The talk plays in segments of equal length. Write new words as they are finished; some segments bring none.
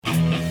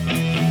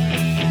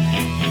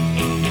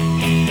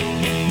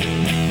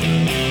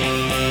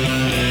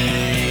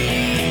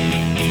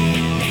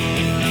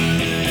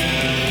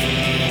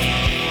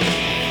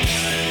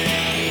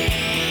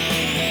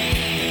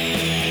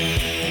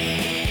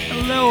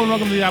and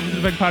welcome to the Opposite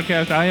Effect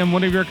Podcast. I am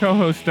one of your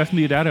co-hosts, Dustin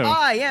Diodato.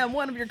 I am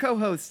one of your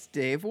co-hosts,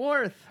 Dave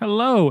Worth.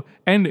 Hello.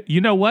 And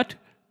you know what?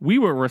 We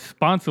were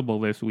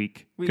responsible this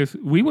week because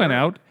we went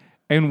out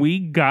and we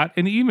got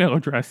an email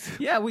address.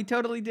 Yeah, we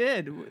totally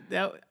did.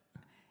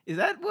 Is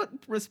that what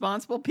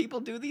responsible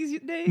people do these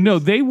days? No,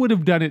 they would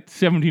have done it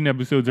 17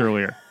 episodes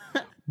earlier.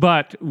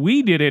 But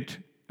we did it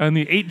on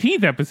the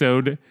 18th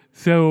episode,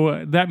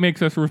 so that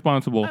makes us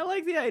responsible. I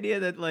like the idea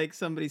that like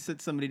somebody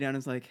sits somebody down and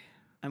is like,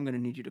 I'm going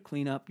to need you to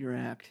clean up your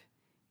act.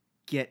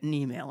 Get an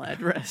email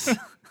address.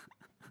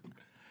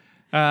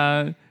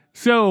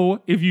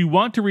 So if you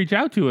want to reach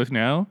out to us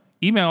now,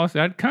 email us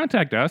at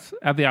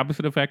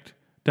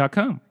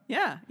contactus@theoppositeeffect.com.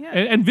 Yeah.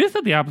 And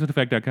visit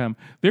theoppositeeffect.com.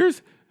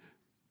 There's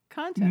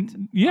content.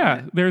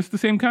 Yeah, there's the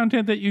same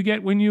content that you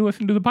get when you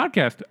listen to the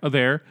podcast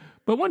there,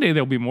 but one day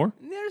there'll be more.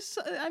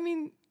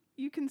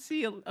 You can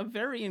see a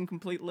very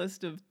incomplete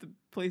list of the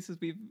places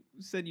we've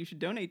said you should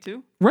donate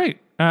to. Right.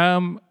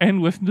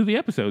 And listen to the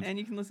episodes. And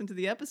you can listen to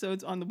the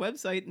episodes on the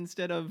website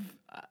instead of,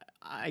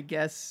 I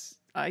guess,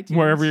 iTunes.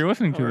 Wherever you're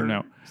listening to them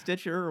now.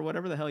 Stitcher or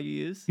whatever the hell you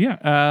use.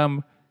 Yeah.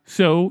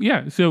 So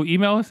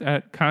email us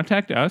at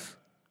contactus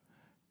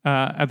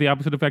at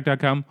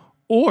theoppositeeffect.com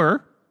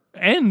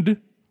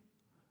and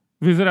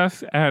visit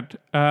us at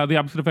the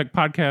Opposite Effect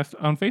Podcast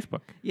on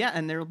Facebook. Yeah,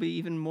 and there will be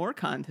even more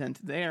content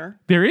there.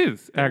 There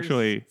is,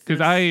 actually.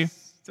 Because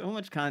so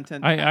much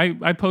content.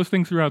 I post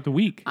things throughout the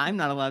week. I'm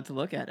not allowed to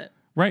look at it.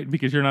 Right,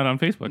 because you're not on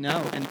Facebook.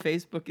 No, and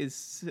Facebook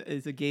is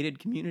a gated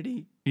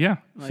community. Yeah,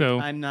 so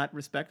I'm not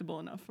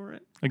respectable enough for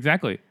it.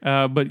 Exactly.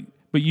 But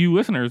you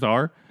listeners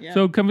are. Yeah.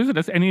 So come visit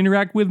us and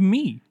interact with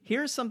me.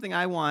 Here's something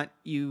I want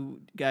you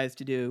guys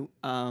to do.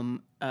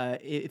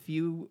 If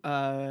you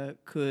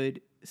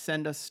could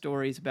send us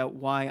stories about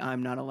why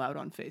I'm not allowed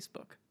on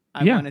Facebook.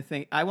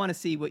 I want to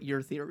see what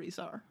your theories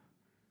are.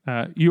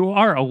 You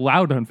are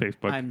allowed on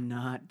Facebook. I'm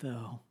not,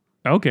 though.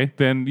 Okay,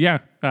 then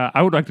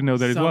I would like to know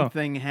that as well.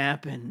 Something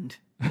happened.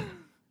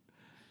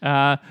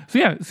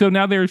 So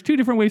now there's two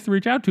different ways to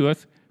reach out to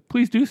us.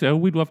 Please do so.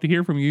 We'd love to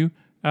hear from you.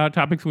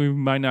 Topics we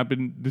might not have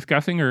been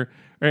discussing or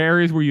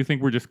areas where you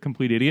think we're just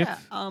complete idiots.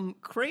 Yeah,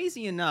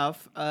 crazy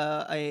enough,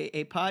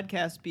 a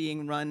podcast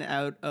being run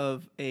out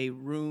of a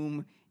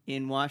room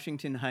in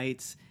Washington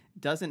Heights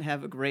doesn't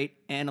have a great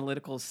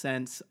analytical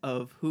sense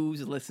of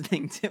who's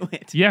listening to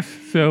it. Yes,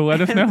 so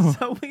let us know.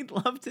 So we'd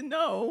love to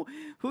know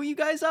who you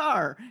guys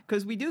are,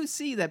 because we do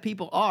see that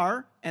people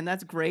are, and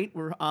that's great.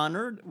 We're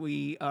honored.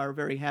 We are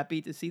very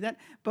happy to see that,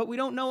 but we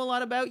don't know a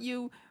lot about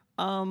you,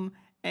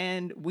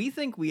 and we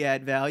think we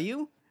add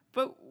value,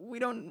 but we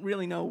don't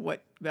really know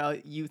what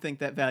value you think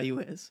that value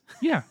is.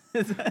 Yeah.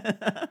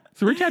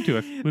 So reach out to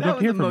us. We'd love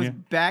to hear from you. That was the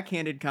most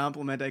backhanded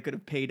compliment I could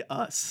have paid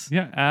us.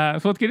 Yeah,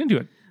 so let's get into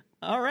it.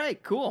 All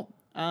right, cool.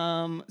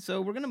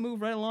 So we're going to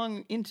move right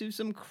along into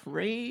some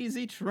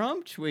crazy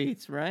Trump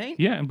tweets, right?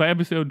 Yeah, and by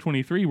episode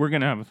 23, we're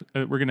going to have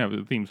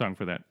a theme song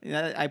for that.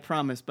 I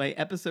promise. By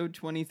episode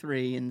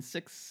 23, in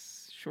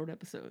 6 short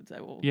episodes,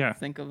 I will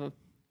think of a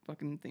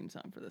fucking theme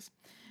song for this.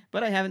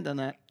 But I haven't done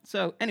that.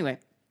 So anyway,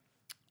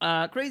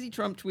 crazy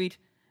Trump tweet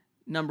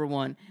number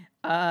 1.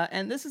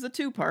 And this is a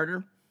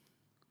two-parter.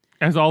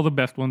 As all the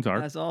best ones are.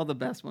 As all the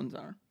best ones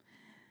are.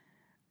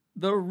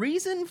 The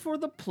reason for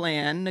the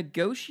plan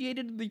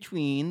negotiated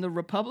between the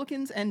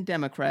Republicans and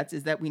Democrats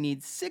is that we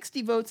need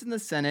 60 votes in the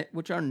Senate,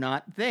 which are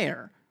not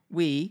there.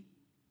 We,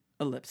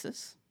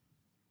 ellipsis.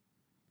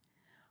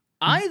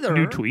 Either...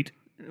 New tweet,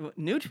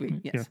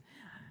 yes. Yeah.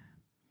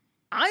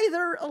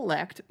 Either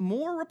elect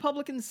more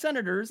Republican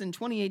senators in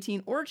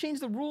 2018 or change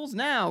the rules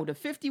now to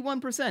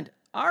 51%.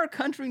 Our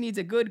country needs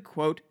a good,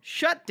 quote,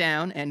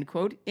 shutdown, end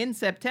quote, in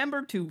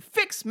September to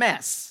fix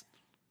mess.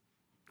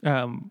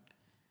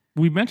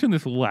 We mentioned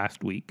this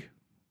last week.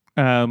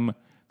 There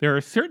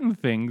are certain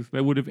things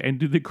that would have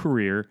ended the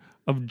career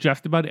of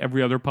just about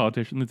every other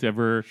politician that's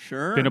ever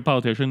been a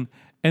politician.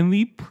 And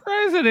the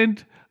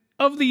president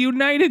of the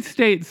United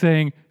States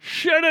saying,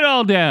 shut it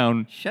all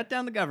down. Shut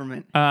down the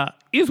government.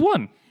 Is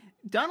one.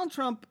 Donald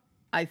Trump,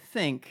 I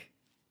think,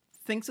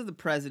 thinks of the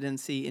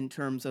presidency in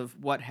terms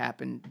of what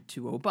happened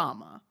to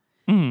Obama.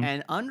 Mm.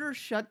 And under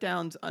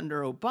shutdowns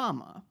under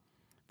Obama,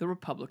 the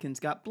Republicans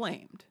got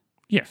blamed.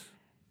 Yes.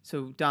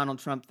 So Donald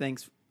Trump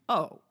thinks,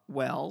 oh,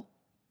 well,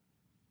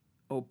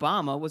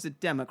 Obama was a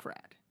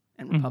Democrat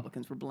and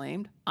Republicans were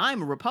blamed.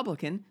 I'm a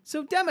Republican,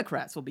 so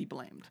Democrats will be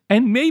blamed.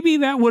 And maybe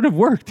that would have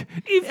worked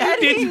if you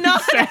didn't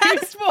not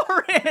asked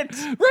for it.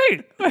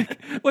 Right.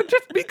 Like,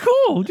 just be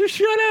cool. Just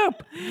shut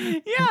up.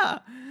 Yeah.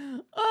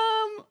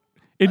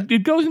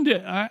 It goes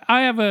into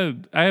I have a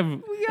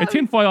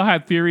tinfoil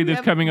hat theory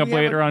that's coming up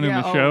later on in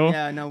the show. We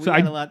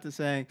got a lot to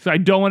say. So I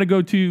don't want to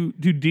go too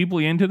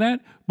deeply into that,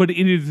 but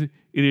it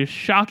is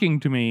shocking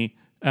to me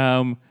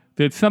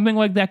that something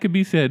like that could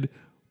be said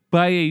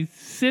by a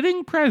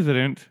sitting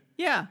president.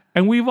 Yeah.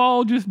 And we've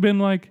all just been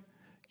like,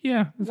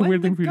 yeah, it's a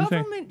weird thing for you to say. When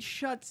the government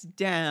shuts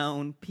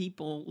down,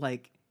 people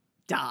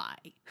die.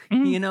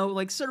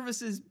 Mm-hmm.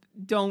 Services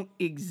don't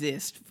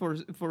exist for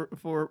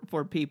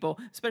people,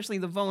 especially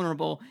the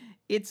vulnerable,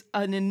 It's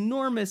an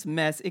enormous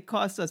mess. It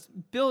costs us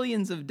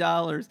billions of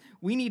dollars.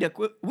 We need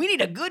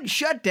a good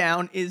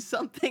shutdown is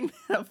something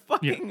that a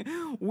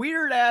fucking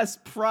weird ass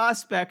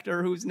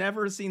prospector who's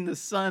never seen the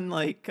sun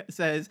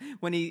says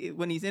when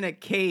he's in a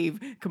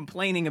cave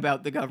complaining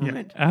about the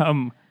government.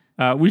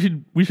 Yeah.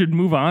 We should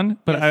move on,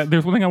 but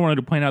there's one thing I wanted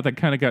to point out that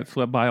kind of got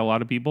swept by a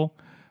lot of people.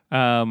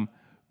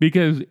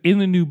 Because in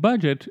the new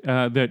budget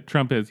that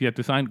Trump has yet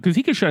to sign, because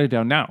he could shut it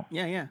down now.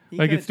 Yeah.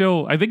 It's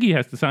still, I think he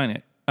has to sign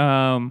it.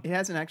 It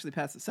hasn't actually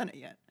passed the Senate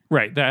yet.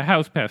 Right, the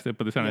House passed it,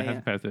 but the Senate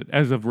hasn't passed it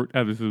as of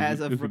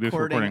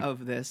recording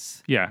of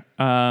this. Yeah,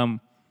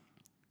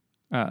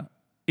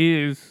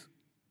 is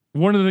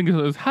one of the things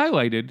that was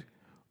highlighted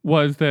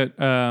was that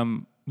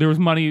there was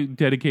money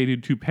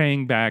dedicated to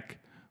paying back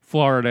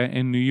Florida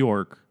and New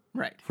York.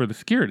 Right. For the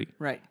security.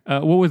 Right.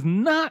 What was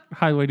not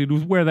highlighted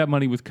was where that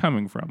money was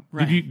coming from.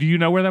 Right. Do you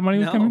know where that money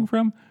was coming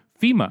from?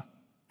 FEMA.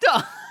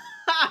 Duh.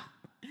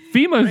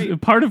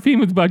 Part of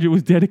FEMA's budget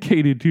was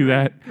dedicated to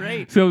that.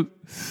 Great. So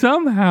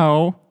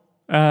somehow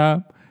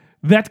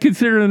that's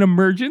considered an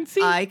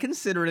emergency? I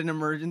consider it an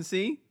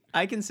emergency.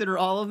 I consider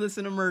all of this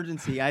an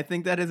emergency. I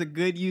think that is a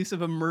good use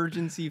of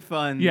emergency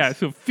funds. Yeah,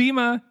 so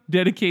FEMA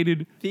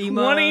dedicated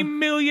 $20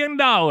 million.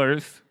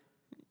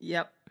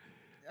 Yep.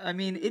 I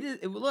mean, it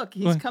is. Look,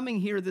 he's coming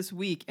here this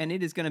week, and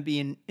it is going to be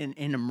an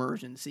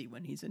emergency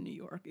when he's in New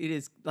York. It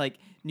is like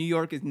New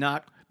York is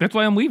not. That's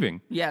why I'm leaving.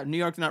 Yeah, New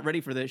York's not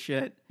ready for this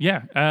shit.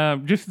 Yeah,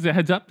 just as a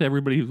heads up to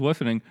everybody who's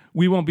listening,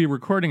 we won't be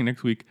recording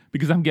next week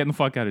because I'm getting the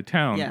fuck out of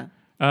town. Yeah.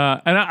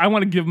 And I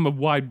want to give him a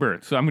wide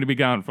berth, so I'm going to be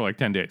gone for like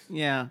 10 days.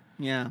 Yeah.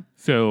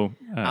 So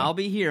I'll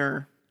be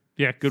here.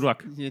 Yeah, good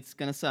luck. It's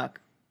going to suck.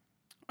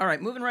 All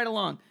right, moving right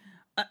along.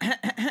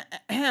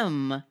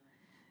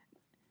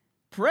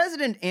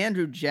 President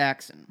Andrew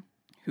Jackson,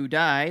 who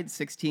died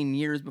 16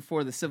 years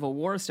before the Civil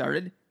War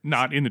started.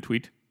 Not in the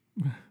tweet.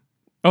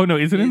 Oh, no,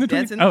 is it in the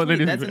tweet?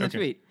 That's in the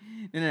tweet.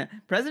 No.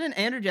 President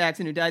Andrew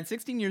Jackson, who died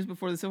 16 years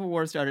before the Civil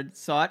War started,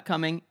 saw it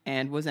coming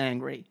and was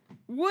angry.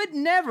 Would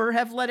never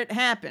have let it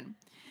happen.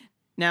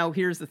 Now,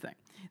 here's the thing.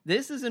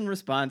 This is in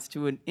response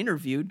to an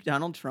interview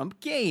Donald Trump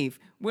gave,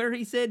 where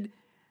he said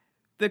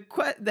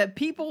that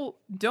people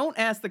don't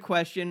ask the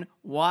question,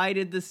 why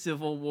did the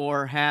Civil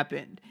War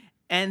happen?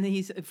 And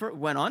he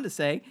went on to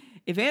say,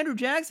 if Andrew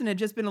Jackson had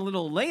just been a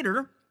little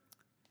later,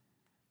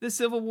 the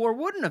Civil War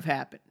wouldn't have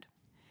happened.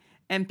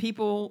 And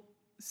people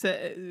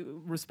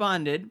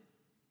responded,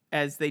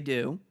 as they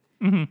do,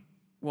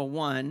 well,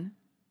 1,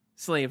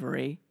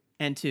 slavery,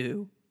 and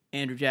 2,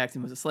 Andrew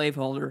Jackson was a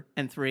slaveholder,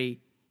 and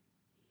 3,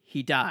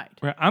 he died.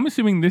 Right. I'm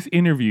assuming this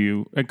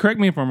interview, correct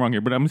me if I'm wrong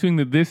here, but I'm assuming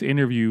that this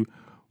interview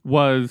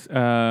was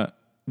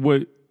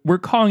what we're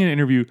calling an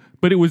interview,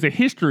 but it was a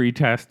history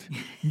test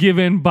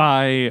given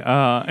by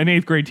an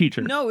 8th grade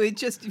teacher. No, he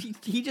just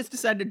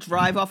decided to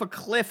drive off a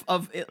cliff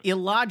of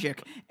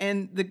illogic,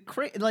 and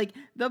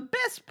the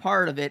best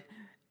part of it,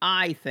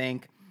 I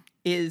think,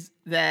 is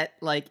that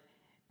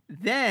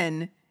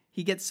then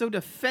he gets so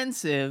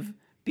defensive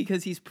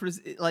because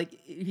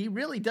he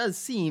really does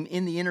seem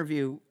in the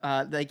interview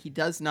like he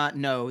does not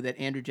know that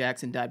Andrew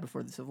Jackson died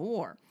before the Civil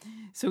War.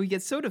 So he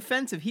gets so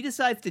defensive, he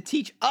decides to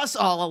teach us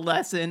all a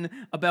lesson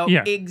about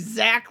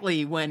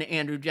exactly when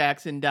Andrew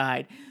Jackson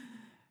died,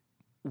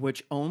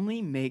 which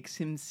only makes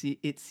him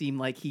seem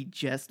like he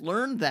just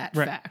learned that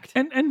fact.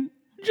 And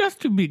just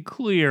to be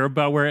clear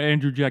about where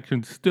Andrew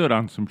Jackson stood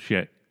on some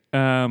shit,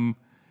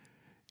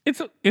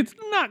 it's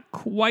not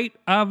quite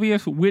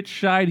obvious which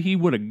side he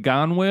would have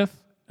gone with.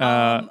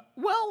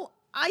 Well,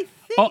 I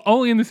think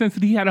only in the sense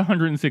that he had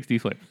 160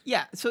 slaves.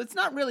 Yeah, so it's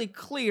not really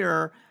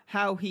clear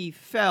how he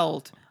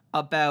felt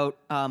about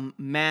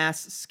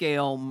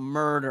mass-scale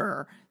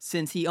murder,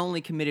 since he only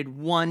committed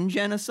one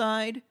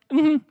genocide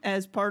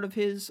as part of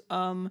his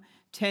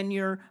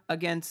tenure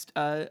against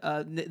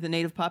the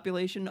native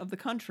population of the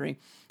country.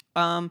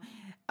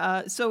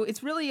 So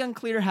it's really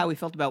unclear how he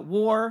felt about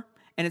war.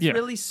 And it's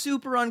really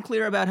super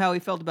unclear about how he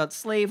felt about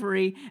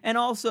slavery. And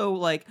also,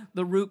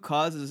 the root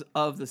causes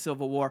of the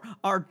Civil War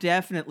are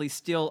definitely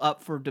still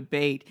up for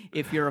debate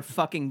if you're a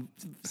fucking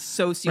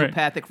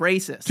sociopathic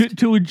racist.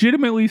 To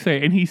legitimately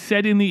say, and he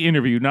said in the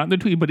interview, not in the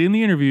tweet, but in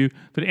the interview,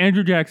 that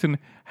Andrew Jackson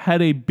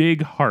had a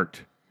big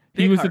heart.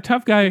 He was a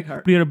tough guy,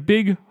 but he had a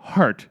big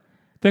heart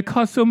that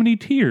caused so many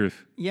tears.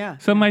 Yeah.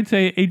 Some might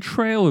say a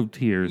trail of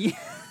tears. Yeah.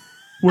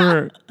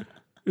 Where...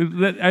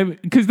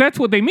 Because that's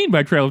what they mean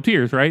by Trail of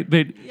Tears, right?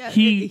 That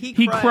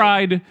he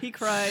cried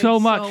so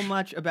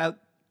much about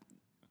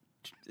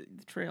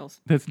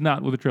trails. That's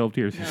not what the Trail of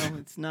Tears is. No,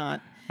 it's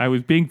not. I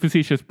was being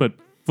facetious, but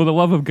for the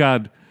love of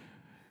God,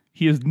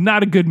 he is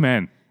not a good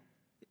man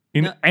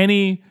in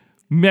any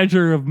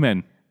measure of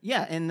men.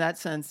 Yeah, in that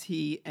sense,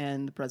 he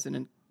and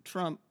President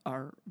Trump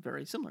are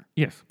very similar.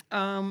 Yes.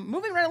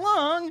 Moving right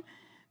along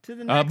to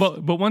the next.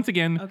 But once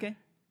again,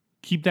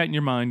 keep that in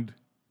your mind.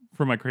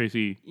 For my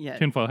crazy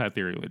tinfoil hat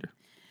theory later.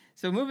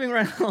 So moving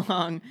right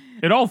along.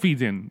 It all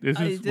feeds in. This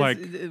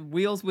is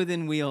wheels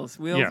within wheels.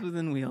 Wheels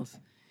within wheels.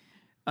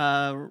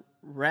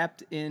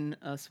 wrapped in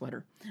a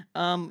sweater.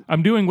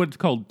 I'm doing what's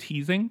called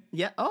teasing.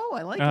 Yeah. Oh,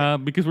 I like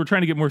it. Because we're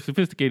trying to get more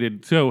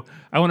sophisticated. So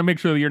I want to make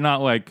sure that you're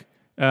not like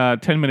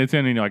 10 minutes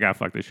in and you're like,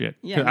 fuck this shit.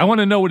 Yeah, I want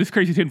to know what this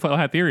crazy tinfoil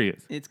hat theory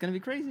is. It's going to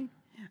be crazy.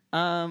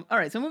 All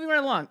right, so moving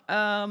right along.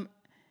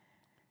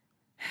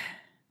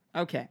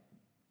 Okay.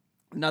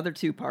 Another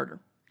two-parter.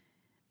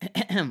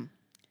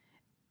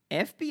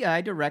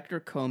 FBI Director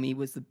Comey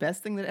was the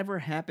best thing that ever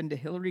happened to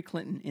Hillary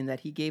Clinton in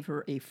that he gave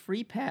her a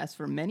free pass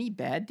for many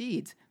bad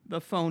deeds.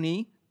 The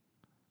phony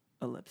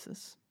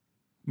ellipsis.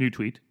 New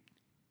tweet.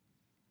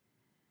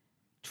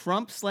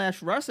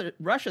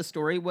 Trump/Russia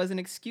story was an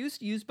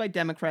excuse used by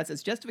Democrats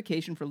as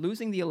justification for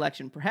losing the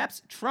election.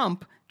 Perhaps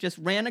Trump just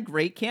ran a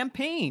great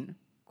campaign? ?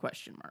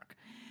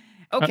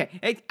 Okay,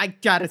 I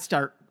gotta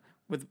start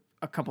with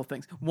a couple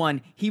things.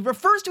 One, he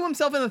refers to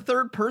himself in the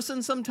third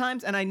person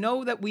sometimes, and I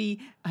know that we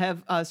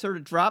have sort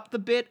of dropped the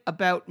bit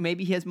about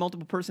maybe he has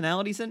multiple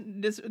personality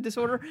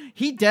disorder.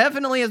 He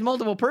definitely has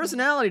multiple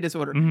personality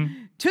disorder.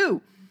 Mm-hmm.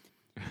 Two,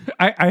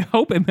 I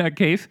hope in that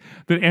case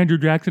that Andrew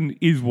Jackson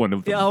is one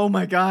of them. Oh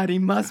my God, he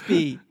must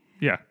be.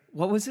 Yeah.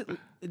 What was it?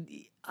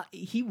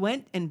 He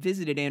went and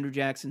visited Andrew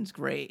Jackson's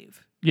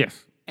grave.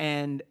 Yes.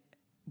 And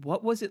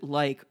what was it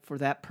like for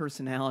that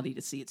personality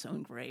to see its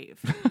own grave?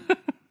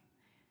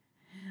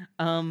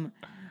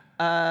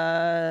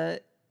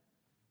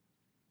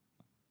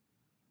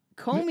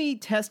 Comey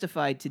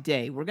testified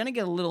today. We're going to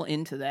get a little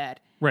into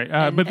that.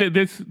 Right. But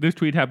this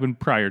tweet happened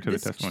prior to the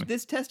testimony.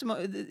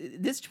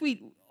 This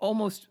tweet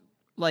almost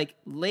like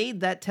laid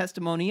that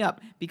testimony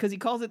up because he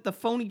calls it the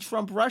phony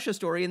Trump-Russia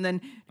story. And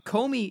then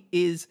Comey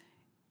is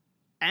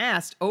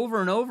asked over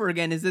and over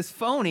again, is this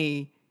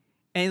phony?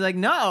 And he's like,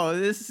 no,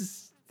 this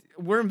is...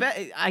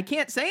 I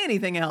can't say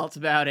anything else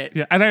about it.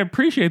 Yeah, and I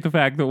appreciate the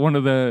fact that one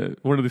of the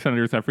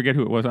senators, I forget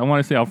who it was. I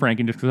want to say Al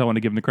Franken just because I want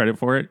to give him the credit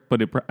for it,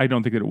 but I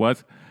don't think that it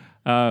was.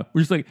 We're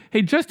just like,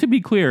 hey, just to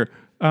be clear,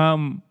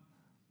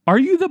 are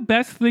you the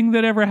best thing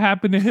that ever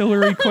happened to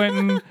Hillary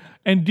Clinton?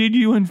 And did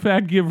you in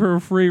fact give her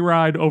a free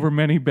ride over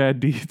many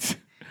bad deeds?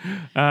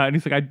 And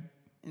he's like,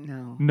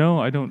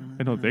 no, I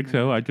don't think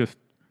so. I just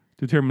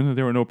determined that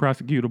there were no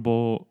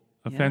prosecutable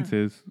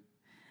offenses.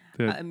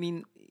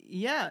 Like.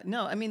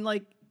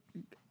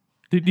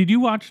 Did you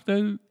watch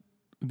a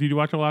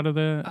lot of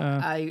the?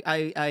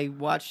 I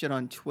watched it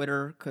on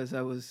Twitter because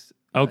I was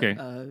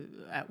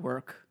at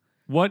work.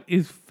 What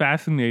is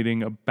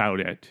fascinating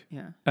about it?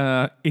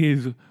 Yeah.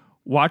 Is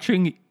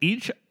watching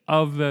each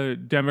of the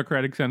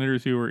Democratic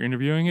senators who were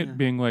interviewing it,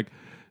 being like,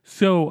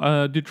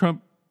 "So, did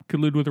Trump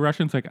collude with the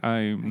Russians?" Like,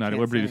 I'm not at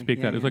liberty to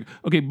speak that. It's like,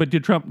 okay, but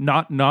did Trump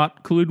not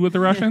collude with the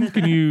Russians?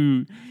 Can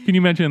you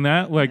mention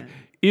that? Like,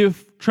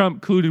 if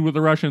Trump colluded with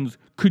the Russians,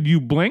 could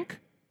you blink?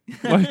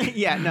 Like,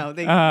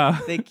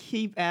 they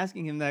keep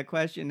asking him that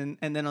question,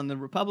 and then on the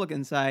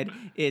Republican side,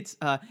 it's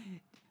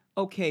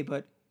okay,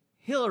 but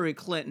Hillary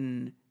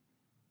Clinton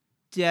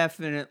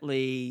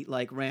definitely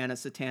like ran a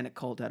satanic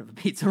cult out of a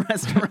pizza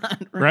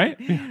restaurant, right?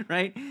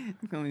 Right.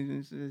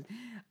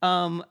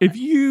 If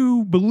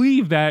you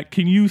believe that,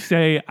 can you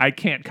say I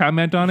can't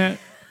comment on it,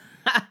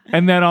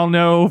 and then I'll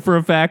know for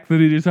a fact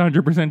that it is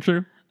 100%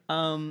 true?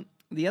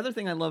 The other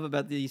thing I love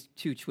about these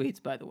two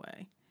tweets, by the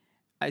way.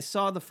 I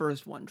saw the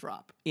first one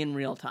drop in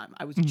real time.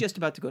 I was just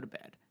about to go to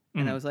bed.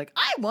 And I was like,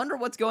 I wonder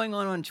what's going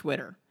on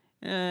Twitter.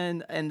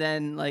 And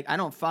then, like, I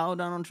don't follow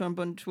Donald Trump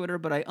on Twitter,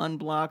 but I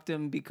unblocked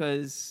him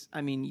because, I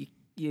mean,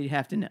 you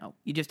have to know.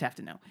 You just have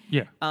to know.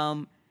 Yeah.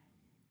 And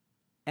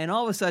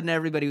all of a sudden,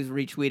 everybody was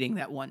retweeting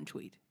that one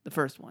tweet, the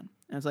first one.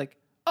 And I was like,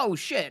 oh,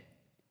 shit.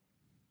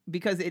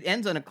 Because it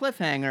ends on a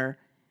cliffhanger,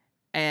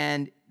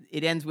 and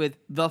it ends with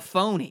the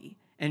phony.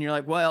 And you're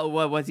like, well,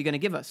 what's he going to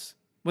give us?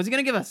 What's he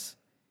going to give us?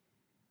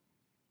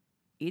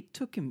 It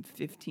took him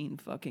 15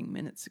 fucking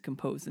minutes to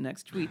compose the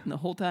next tweet. And the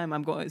whole time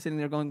I'm sitting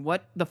there going,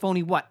 what? The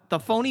phony what? The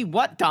phony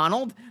what,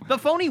 Donald? The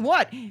phony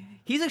what?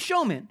 He's a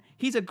showman.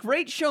 He's a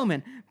great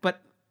showman.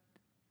 But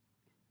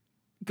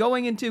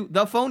going into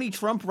the phony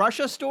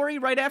Trump-Russia story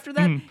right after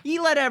that, he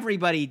let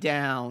everybody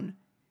down.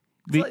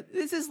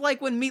 This is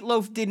like when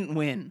Meatloaf didn't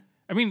win.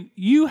 I mean,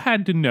 you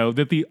had to know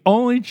that the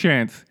only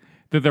chance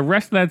that the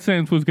rest of that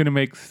sentence was going to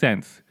make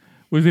sense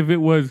was if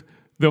it was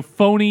the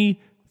phony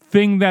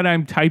thing that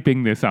I'm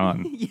typing this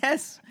on.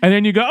 Yes. And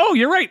then you go, oh,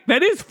 you're right.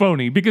 That is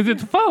phony because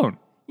it's a phone.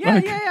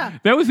 Yeah.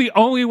 That was the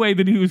only way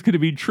that he was going to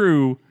be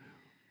true.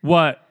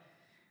 What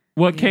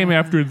came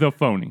after the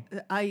phony?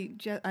 He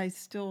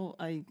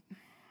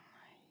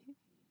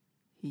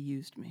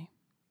used me.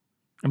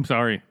 I'm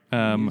sorry. He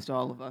used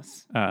all of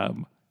us.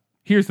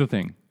 Here's the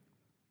thing.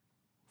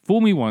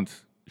 Fool me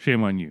once,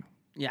 shame on you.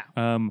 Yeah.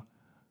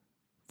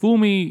 Fool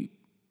me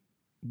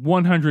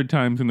 100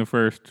 times in the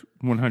first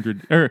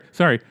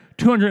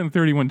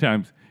 231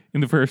 times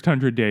in the first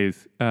 100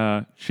 days.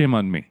 Shame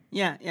on me.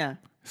 Yeah.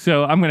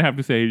 So I'm going to have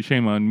to say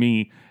shame on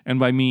me. And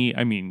by me,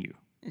 I mean you.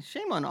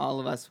 Shame on all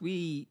of us.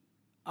 We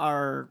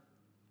are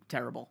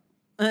terrible.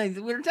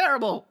 We're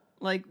terrible.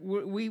 Like,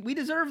 we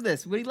deserve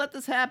this. We let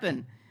this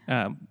happen.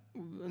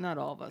 Not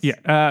all of us.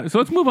 Yeah. So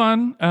let's move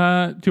on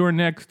to our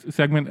next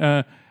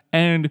segment.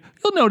 And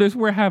you'll notice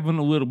we're having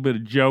a little bit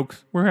of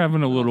jokes. We're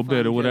having a little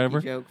bit of whatever.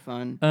 Joke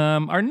fun.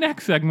 Our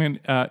next segment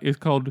is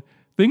called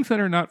Things That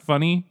Are Not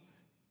Funny,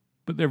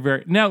 but they're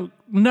very... Now,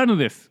 none of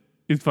this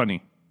is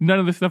funny. None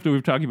of the stuff that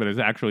we've talking about is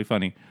actually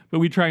funny, but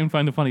we try and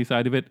find the funny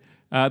side of it.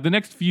 The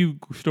next few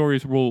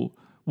stories we'll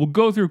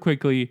go through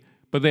quickly,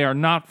 but they are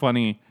not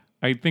funny.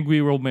 I think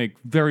we will make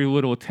very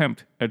little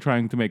attempt at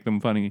trying to make them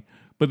funny,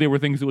 but they were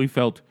things that we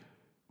felt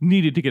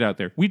needed to get out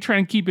there. We try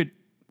and keep it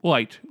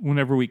light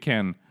whenever we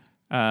can.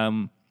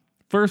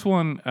 First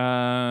one,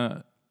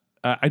 I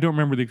don't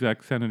remember the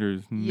exact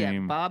senator's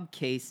name. Yeah, Bob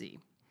Casey.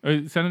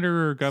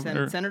 Senator or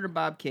governor? Senator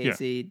Bob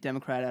Casey,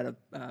 Democrat out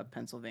of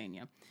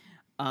Pennsylvania.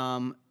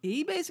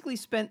 He basically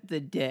spent the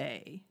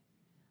day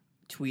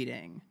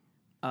tweeting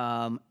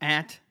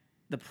at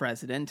the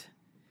president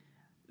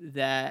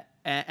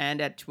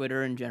and at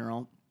Twitter in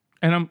general.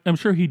 And I'm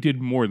sure he did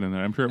more than that.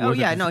 I'm sure. It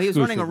wasn't he was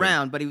running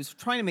around, but he was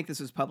trying to make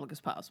this as public as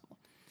possible.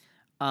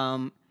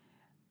 And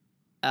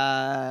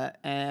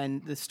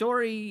the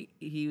story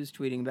he was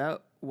tweeting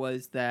about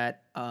was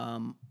that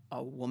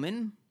a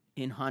woman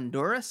in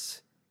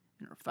Honduras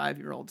and her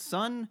 5-year-old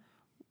son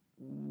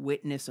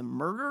witness a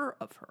murder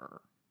of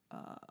her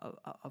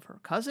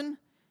cousin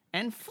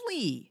and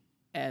flee,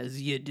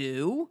 as you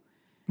do.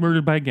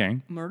 Murdered by a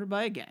gang. Murdered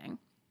by a gang.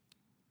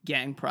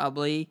 Gang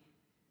probably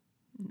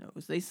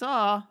knows they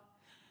saw.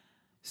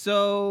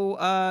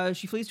 So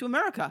she flees to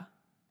America.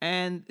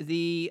 And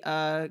the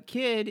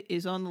kid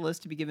is on the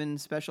list to be given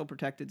special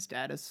protected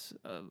status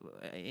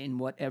in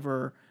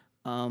whatever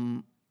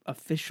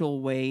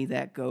official way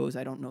that goes.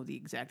 I don't know the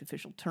exact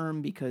official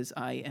term because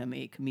I am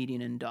a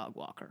comedian and dog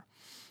walker.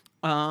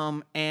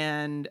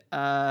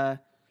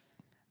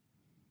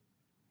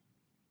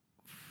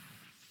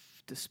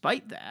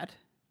 Despite that,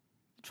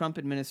 the Trump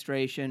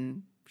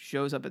administration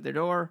shows up at their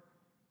door,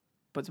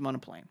 puts them on a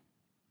plane,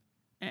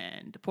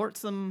 and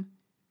deports them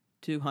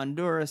to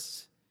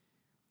Honduras,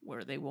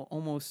 where they will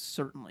almost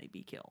certainly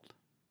be killed.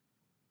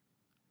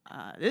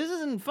 This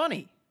isn't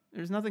funny.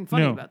 There's nothing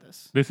funny about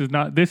this. This is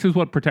not. This is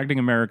what protecting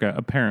America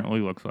apparently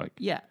looks like.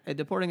 Yeah,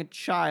 deporting a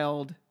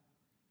child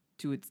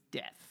to its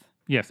death.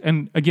 Yes,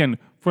 and again,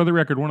 for the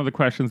record, one of the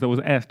questions that was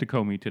asked to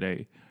Comey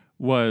today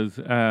was,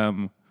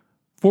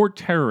 for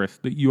terrorists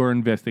that you are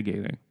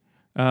investigating,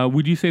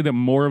 would you say that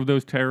more of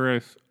those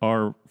terrorists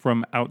are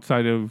from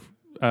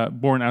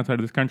born outside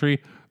of this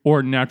country,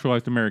 or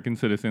naturalized American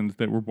citizens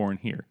that were born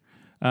here?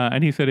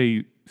 And he said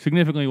a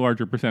significantly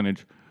larger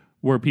percentage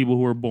were people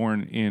who were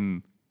born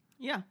in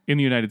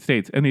the United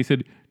States. And they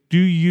said,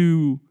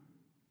 and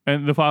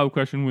the follow-up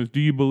question was,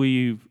 do you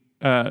believe,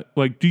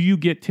 do you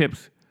get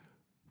tips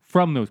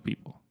from those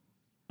people?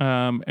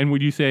 And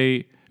would you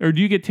say, or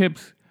do you get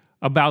tips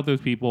about those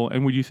people?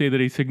 And would you say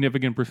that a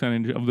significant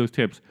percentage of those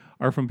tips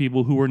are from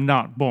people who were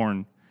not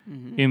born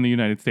in the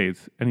United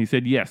States? And he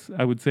said, yes,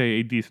 I would say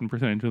a decent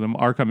percentage of them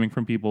are coming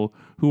from people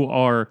who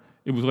are,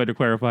 it was later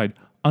clarified,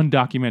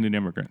 undocumented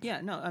immigrants.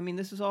 Yeah, no, I mean,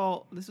 this is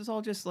all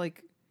just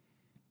like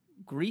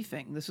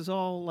griefing. This is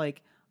all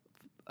like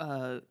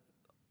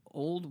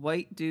old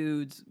white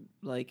dudes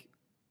like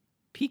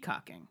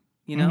peacocking,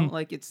 you know?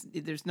 Like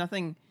there's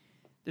nothing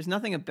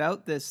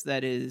about this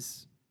that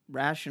is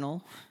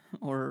rational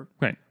or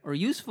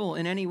useful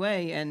in any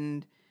way,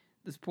 and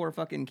this poor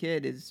fucking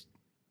kid is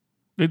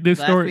this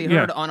story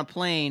heard on a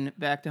plane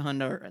back to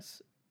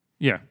Honduras.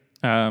 Yeah.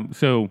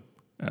 So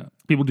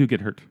people do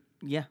get hurt.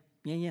 Yeah.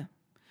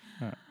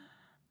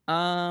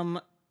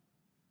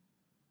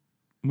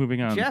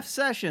 Moving on. Jeff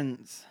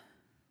Sessions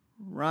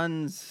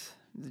runs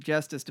the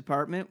Justice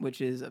Department,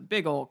 which is a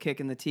big old kick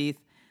in the teeth.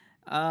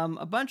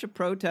 A bunch of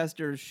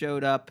protesters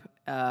showed up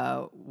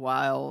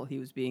while he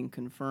was being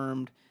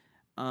confirmed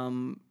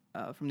from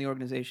the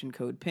organization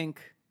Code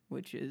Pink,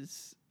 which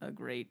is a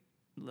great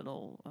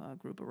little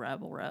group of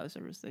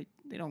rabble-rousers.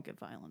 They don't get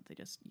violent. They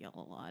just yell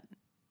a lot.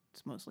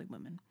 It's mostly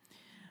women.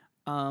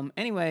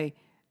 Anyway,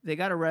 they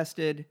got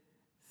arrested.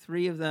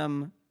 3 of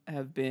them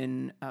have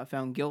been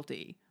found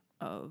guilty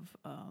of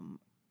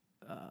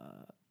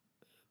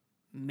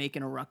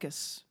making a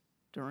ruckus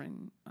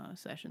during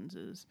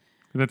Sessions'...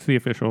 That's the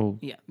official...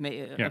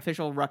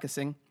 official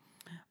ruckusing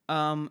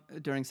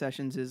during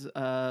Sessions'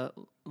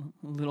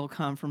 little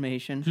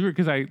confirmation.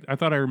 Because I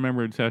thought I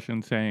remembered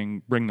Sessions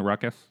saying, bring the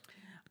ruckus.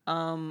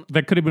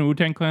 That could have been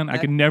Wu-Tang Clan. I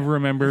could never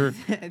remember.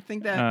 I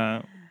think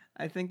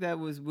that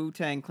was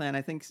Wu-Tang Clan.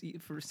 I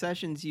think for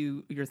Sessions,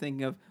 you're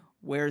thinking of,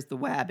 where's the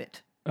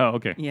Wabbit? Oh,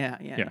 okay. Yeah.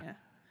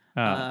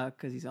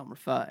 Because he's Elmer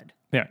Fudd.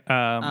 Yeah.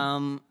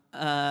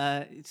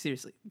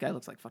 Seriously, the guy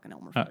looks like fucking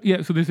Elmer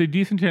Fudd. So there's a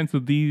decent chance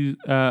that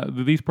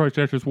these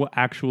protesters will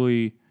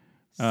actually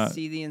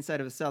see the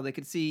inside of a cell. They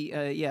could see,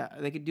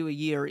 they could do a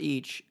year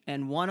each,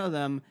 and one of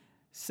them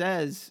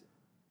says,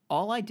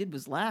 all I did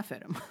was laugh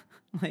at him.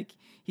 Like,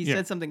 he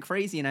said something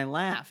crazy, and I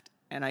laughed,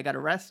 and I got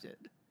arrested.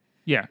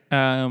 Yeah.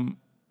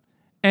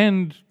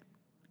 And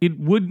it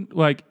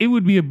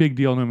would be a big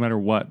deal no matter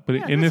what. But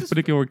in this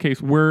particular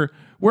case, we're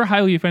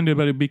highly offended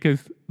about it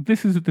because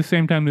this is at the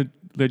same time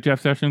that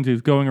Jeff Sessions is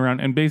going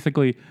around and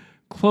basically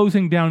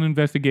closing down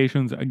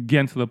investigations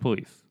against the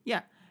police.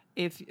 Yeah.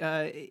 If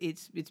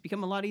it's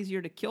become a lot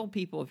easier to kill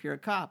people if you're a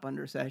cop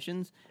under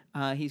Sessions.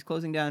 He's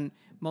closing down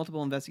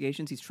multiple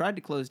investigations. He's tried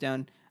to close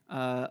down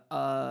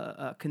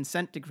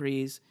consent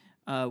decrees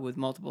with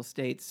multiple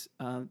states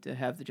to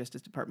have the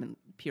Justice Department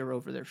peer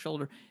over their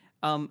shoulder,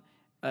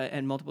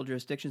 and multiple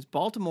jurisdictions.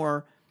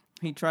 Baltimore,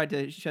 he tried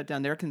to shut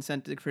down their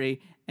consent decree,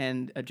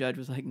 and a judge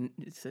was like,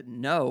 said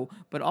no.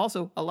 But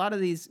also, a lot of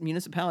these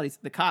municipalities,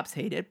 the cops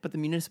hate it, but the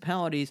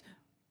municipalities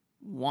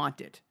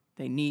want it.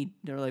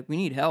 They're like, we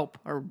need help.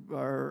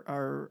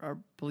 Our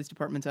police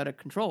department's out of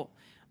control.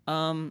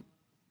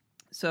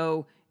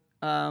 So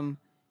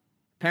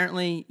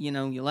apparently,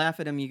 you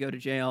laugh at him, you go to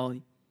jail,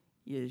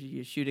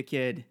 you shoot a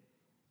kid,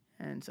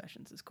 and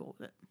Sessions is cool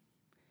with it.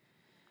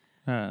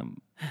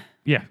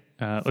 Yeah.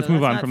 Let's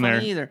move on from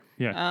there. Either.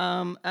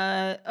 Yeah.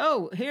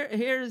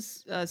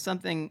 Here's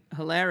something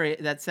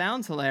hilarious. That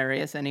sounds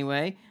hilarious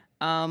anyway.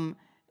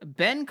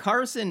 Ben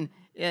Carson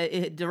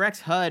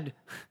directs HUD.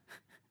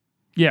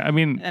 Yeah, I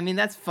mean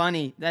that's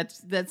funny.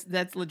 That's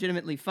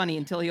legitimately funny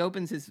until he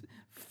opens his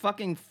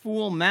fucking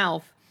fool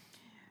mouth.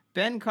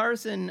 Ben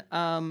Carson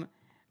went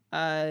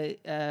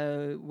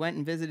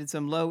and visited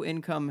some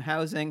low-income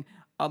housing.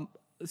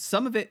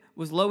 Some of it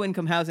was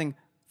low-income housing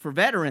for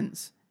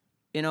veterans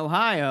in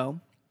Ohio,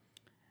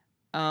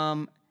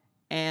 and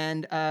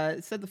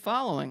it said the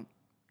following,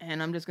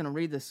 and I'm just going to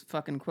read this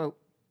fucking quote.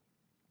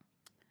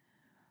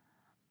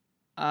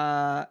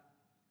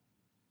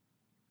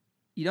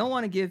 You don't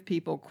want to give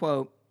people,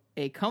 quote,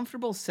 a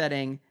comfortable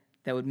setting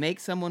that would make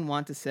someone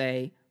want to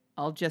say,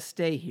 I'll just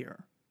stay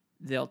here.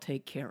 They'll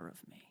take care of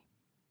me.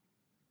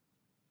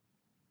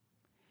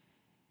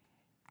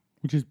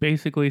 Which is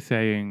basically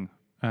saying,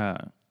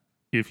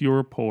 if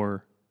you're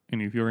poor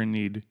and if you're in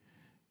need,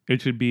 it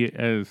should be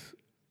as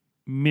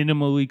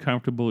minimally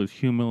comfortable as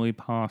humanly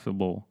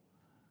possible.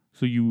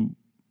 So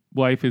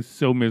life is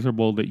so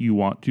miserable that you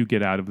want to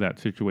get out of that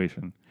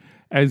situation.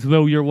 As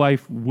though your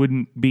life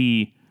wouldn't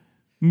be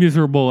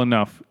miserable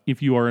enough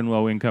if you are in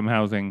low-income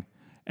housing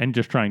and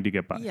just trying to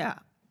get by. Yeah.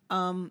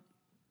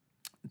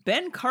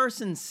 Ben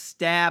Carson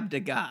stabbed a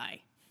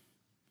guy.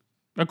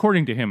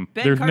 According to him,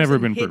 Ben there's Carson never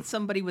been hit proof.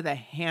 somebody with a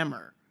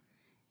hammer.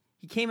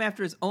 He came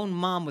after his own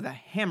mom with a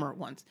hammer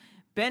once.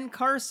 Ben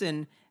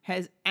Carson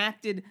has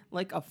acted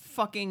like a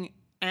fucking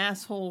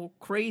asshole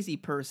crazy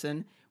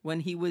person when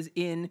he was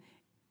when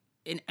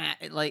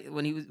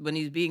he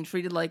was being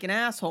treated like an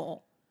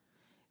asshole.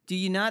 Do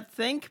you not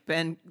think,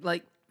 Ben,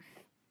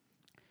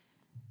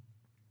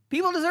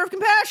 people deserve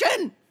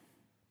compassion.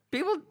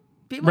 People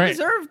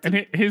deserve to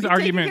and his be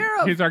argument taken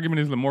care of. His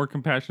argument is the more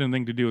compassionate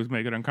thing to do is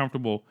make it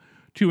uncomfortable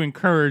to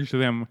encourage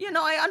them.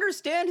 I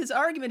understand his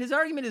argument. His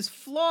argument is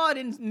flawed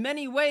in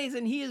many ways,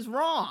 and he is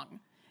wrong.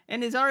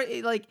 And there's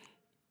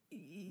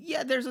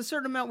a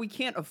certain amount we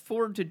can't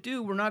afford to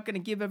do. We're not going to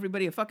give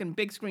everybody a fucking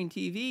big screen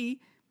TV,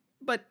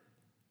 but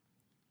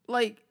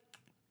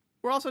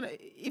we're also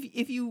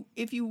if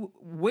you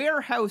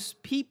warehouse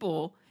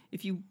people,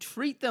 if you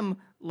treat them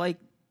like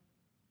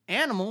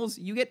animals,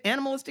 you get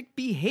animalistic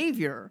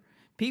behavior.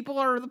 People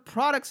are the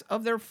products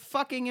of their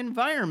fucking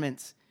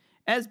environments.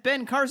 As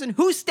Ben Carson,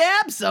 who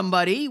stabbed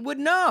somebody, would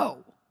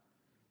know.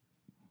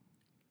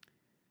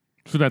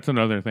 So that's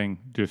another thing.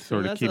 Just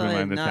sort of keep in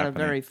mind that's not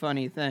happening. a very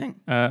funny thing.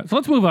 So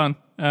let's move on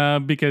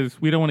because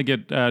we don't want to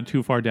get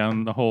too far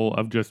down the hole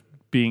of just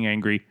being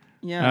angry.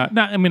 Yeah.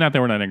 Not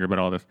that we're not angry about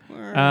all this.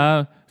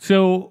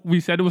 So we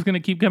said it was going to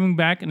keep coming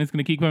back, and it's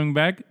going to keep coming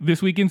back.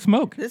 This Week in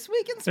Smoke. This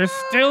Week in Smoke. There's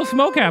still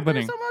smoke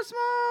happening. There's so much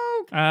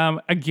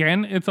smoke.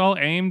 Again, it's all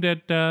aimed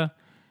at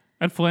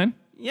Flynn.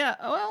 Yeah.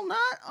 Well, not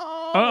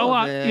all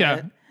of it.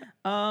 Yeah.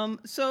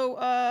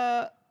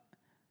 So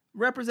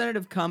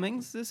Representative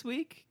Cummings this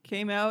week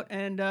came out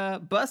and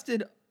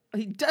busted.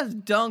 He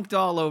just dunked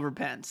all over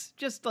Pence.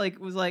 Just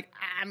was like,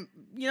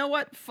 you know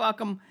what? Fuck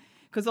him.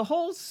 Because the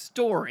whole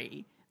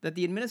story that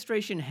the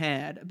administration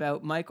had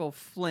about Michael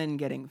Flynn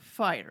getting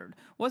fired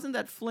wasn't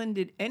that Flynn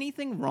did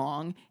anything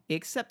wrong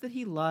except that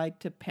he lied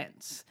to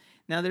Pence.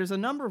 Now, there's a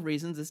number of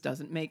reasons this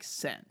doesn't make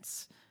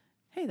sense.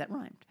 Hey, that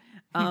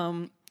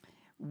rhymed.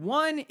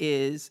 One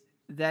is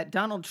that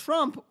Donald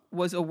Trump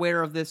was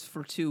aware of this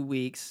for 2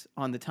 weeks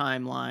on the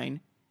timeline,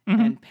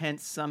 and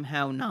Pence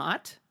somehow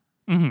not.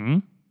 Mm-hmm.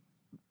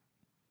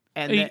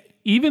 And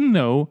even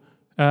though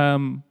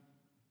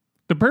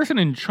the person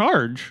in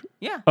charge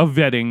of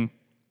vetting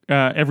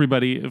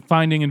everybody,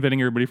 finding and vetting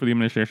everybody for the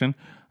administration,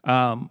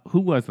 who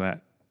was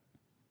that?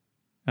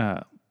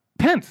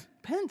 Pence.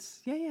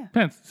 Yeah.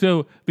 Pence.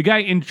 So the guy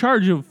in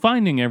charge of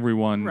finding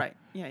everyone, right?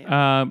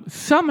 Yeah.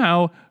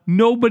 Somehow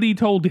nobody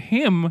told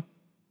him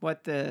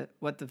what the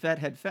vet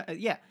had found.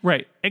 Yeah.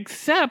 Right.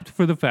 Except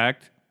for the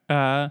fact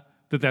that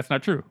that's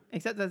not true.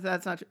 Except that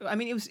that's not true. I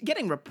mean, it was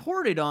getting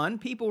reported on.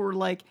 People were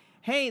like,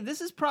 hey, this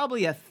is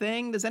probably a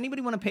thing. Does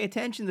anybody want to pay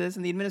attention to this?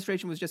 And the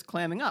administration was just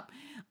clamming up.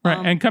 Right.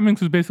 And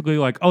Cummings was basically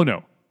like, oh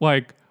no,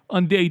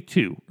 on day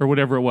 2 or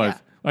whatever it was.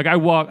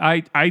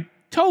 Yeah. I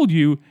told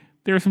you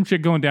there's some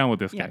shit going down with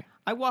this guy.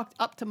 I walked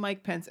up to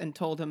Mike Pence and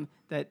told him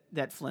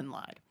that Flynn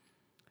lied.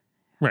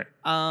 Right.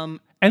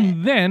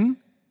 And then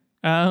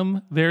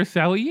there's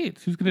Sally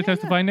Yates, who's going to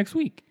testify next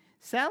week.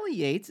 Sally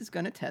Yates is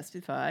going to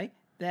testify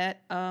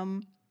that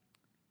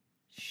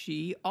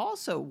she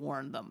also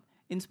warned them,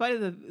 in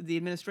spite of the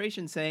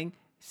administration saying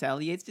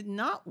Sally Yates did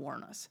not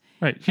warn us.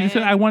 Right. She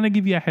said, I want to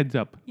give you a heads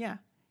up. Yeah.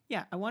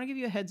 Yeah, I want to give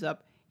you a heads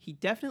up. He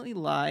definitely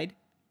lied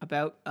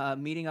about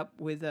meeting up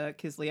with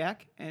Kislyak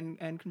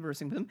and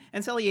conversing with him.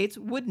 And Sally Yates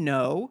would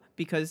know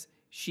because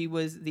she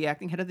was the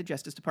acting head of the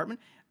Justice Department.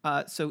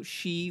 So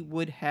she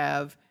would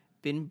have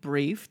been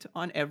briefed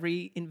on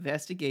every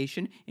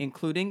investigation,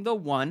 including the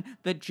one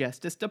the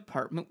Justice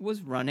Department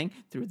was running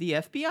through the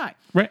FBI.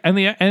 Right.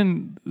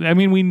 And I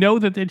mean, we know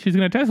that she's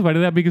going to testify to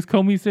that because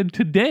Comey said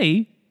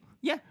today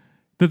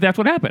that's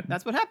what happened.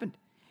 That's what happened.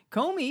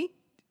 Comey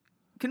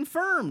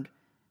confirmed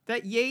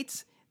that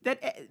Yates,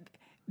 that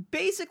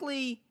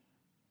basically,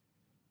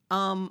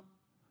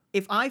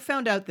 if I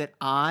found out that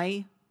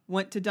I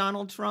went to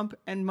Donald Trump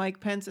and Mike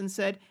Pence and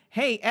said,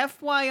 hey,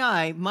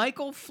 FYI,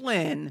 Michael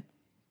Flynn,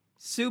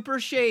 super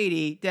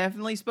shady,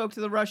 definitely spoke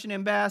to the Russian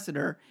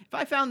ambassador. If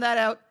I found that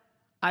out,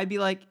 I'd be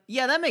like,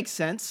 yeah, that makes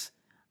sense.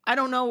 I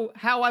don't know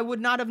how I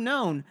would not have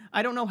known.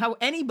 I don't know how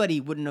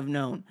anybody wouldn't have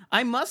known.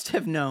 I must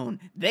have known.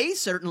 They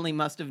certainly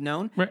must have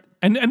known. Right.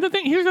 And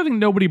here's the thing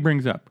nobody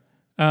brings up.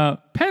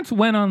 Pence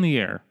went on the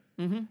air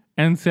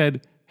and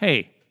said,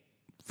 hey,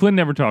 Flynn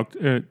never talked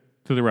to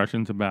the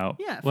Russians about.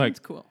 Yeah, Flynn's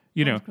cool.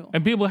 You know, cool.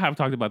 And people have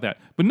talked about that.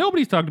 But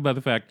nobody's talked about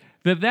the fact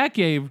that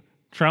gave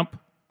Trump,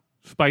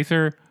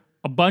 Spicer,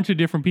 a bunch of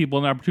different people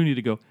an opportunity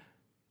to go,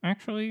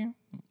 actually,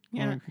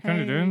 yeah,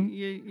 kind of did.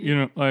 You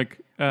know, like,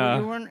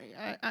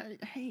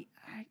 hey,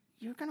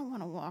 you're gonna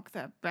want to walk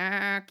that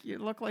back. You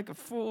look like a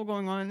fool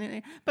going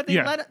on. But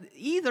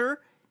either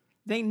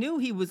they knew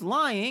he was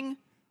lying,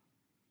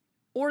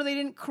 or they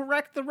didn't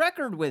correct the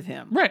record with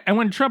him. Right. And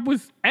when Trump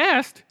was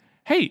asked,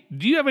 hey,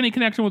 do you have any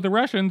connection with the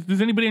Russians?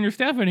 Does anybody on your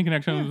staff have any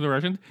connection with the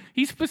Russians?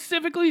 He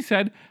specifically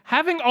said,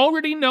 having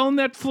already known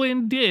that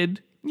Flynn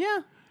did. Yeah.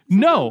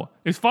 No,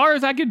 as far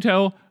as I can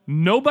tell,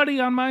 nobody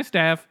on my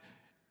staff,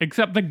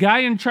 except the guy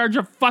in charge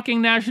of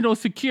fucking national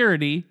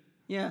security,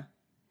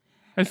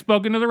 has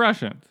spoken to the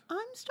Russians. I'm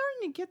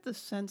starting to get the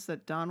sense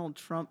that Donald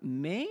Trump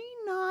may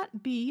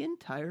not be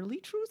entirely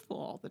truthful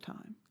all the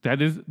time.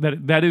 That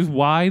is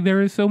why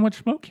there is so much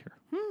smoke here.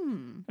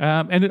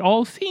 And it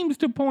all seems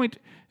to point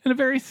in a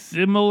very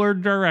similar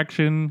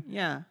direction.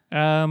 Yeah.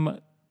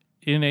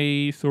 In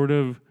a sort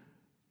of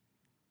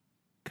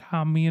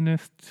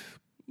communist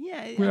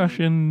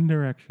Russian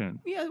direction.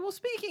 Yeah, well,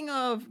 speaking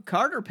of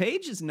Carter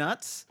Page's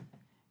nuts,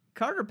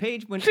 Carter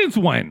Page went... Since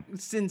when?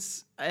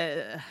 Since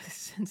at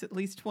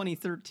least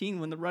 2013,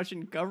 when the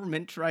Russian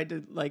government tried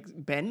to,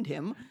 bend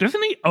him.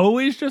 Doesn't he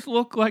always just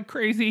look like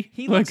crazy?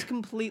 He looks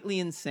completely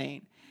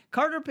insane.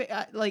 Carter Page,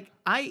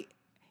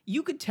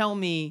 you could tell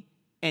me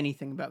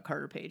anything about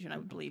Carter Page, and I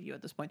would believe you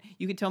at this point.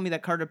 You could tell me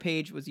that Carter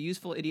Page was a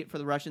useful idiot for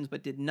the Russians,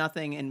 but did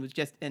nothing and was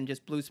just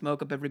blew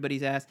smoke up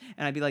everybody's ass,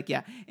 and I'd be like,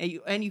 yeah.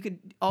 And you could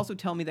also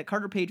tell me that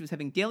Carter Page was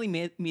having daily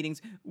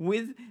meetings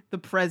with the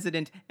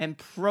president and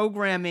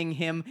programming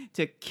him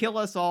to kill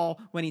us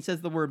all when he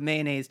says the word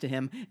mayonnaise to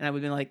him, and I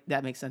would be like,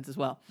 that makes sense as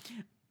well.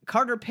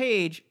 Carter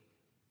Page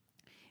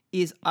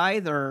is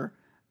either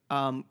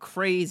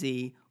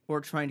crazy or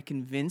trying to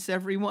convince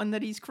everyone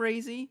that he's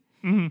crazy.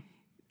 Mm-hmm.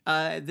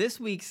 This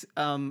week's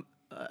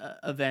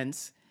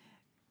events,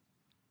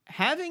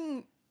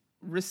 having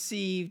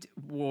received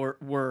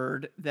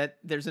word that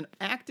there's an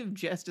active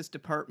Justice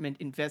Department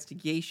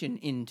investigation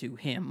into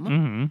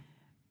him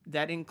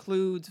that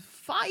includes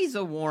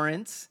FISA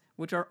warrants,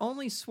 which are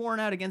only sworn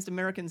out against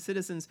American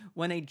citizens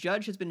when a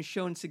judge has been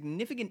shown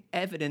significant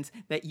evidence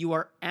that you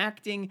are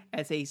acting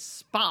as a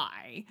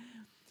spy.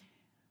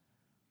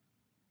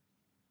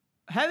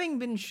 Having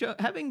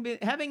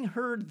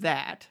heard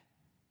that,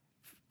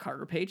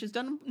 Carter Page has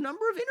done a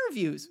number of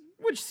interviews,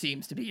 which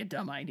seems to be a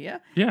dumb idea.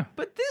 Yeah.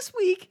 But this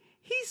week,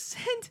 he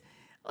sent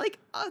a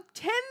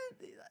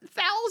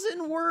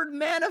 10,000 word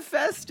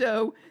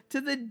manifesto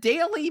to the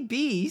Daily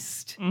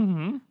Beast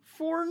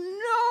for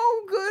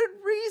no good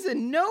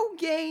reason. No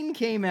gain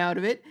came out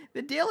of it.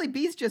 The Daily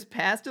Beast just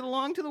passed it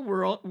along to the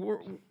world,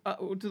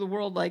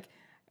 like,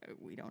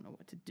 we don't know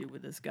what to do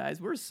with this,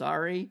 guys. We're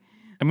sorry.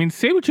 I mean,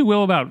 say what you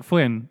will about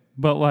Flynn,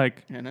 but I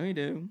know you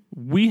do.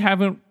 We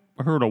haven't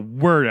heard a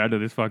word out of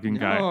this fucking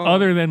guy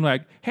other than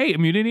hey,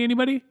 immunity,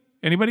 anybody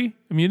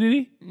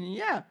immunity?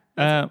 Yeah.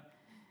 And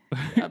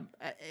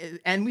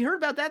we heard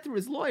about that through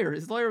his lawyer.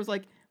 His lawyer was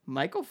like,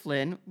 Michael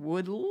Flynn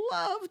would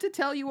love to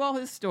tell you all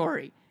his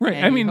story, right?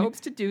 And he hopes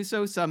to do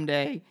so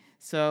someday.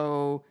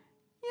 So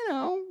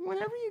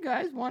whenever you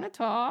guys want to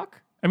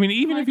talk, I mean,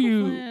 even if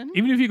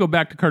you go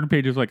back to Carter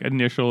Page's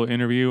initial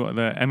interview,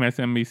 the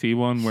MSNBC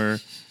one where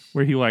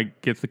he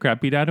gets the crap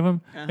beat out of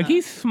him,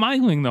 he's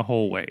smiling the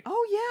whole way. Oh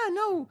yeah,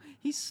 no,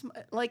 he's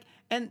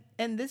and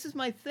this is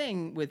my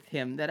thing with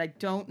him that I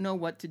don't know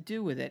what to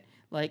do with it.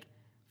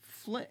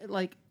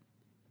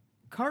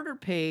 Carter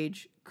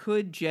Page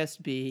could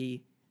just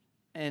be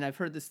and I've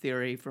heard this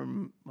theory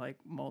from like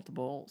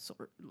multiple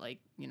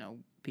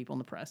people in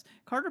the press.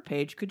 Carter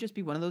Page could just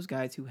be one of those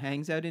guys who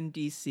hangs out in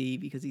DC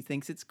because he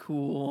thinks it's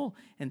cool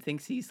and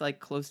thinks he's like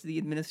close to the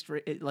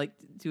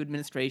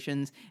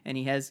administrations, and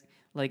he has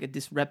like a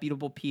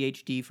disreputable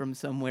PhD from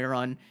somewhere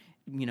on,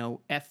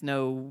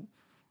 ethno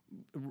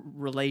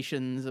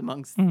relations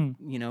amongst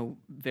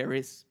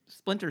various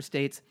splinter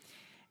states.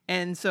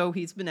 And so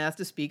he's been asked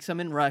to speak some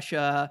in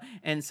Russia,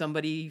 and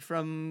somebody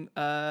from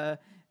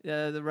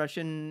the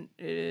Russian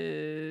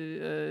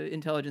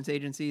intelligence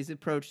agencies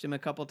approached him a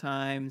couple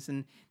times,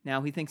 and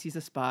now he thinks he's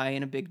a spy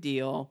and a big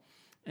deal.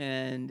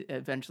 And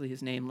eventually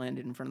his name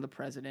landed in front of the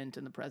president,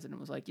 and the president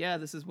was like, yeah,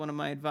 this is one of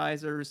my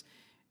advisors.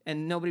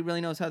 And nobody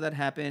really knows how that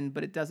happened,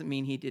 but it doesn't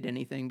mean he did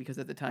anything, because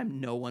at the time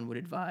no one would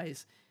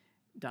advise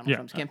Donald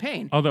Trump's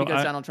campaign,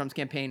 because Donald Trump's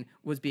campaign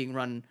was being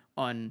run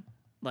on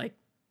like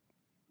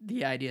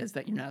the ideas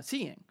that you're now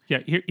seeing. Yeah,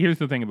 here's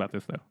the thing about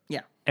this, though. Yeah.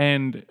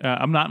 And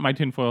I'm not in my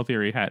tinfoil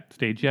theory hat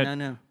stage yet.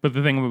 No. But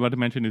the thing I'm about to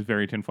mention is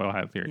very tinfoil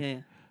hat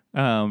theory.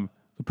 Yeah.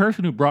 The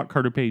person who brought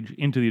Carter Page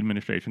into the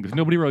administration, because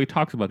nobody really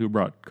talks about who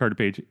brought Carter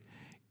Page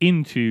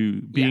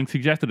into being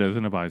suggested as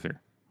an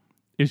advisor,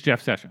 is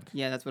Jeff Sessions.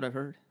 Yeah, that's what I've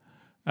heard.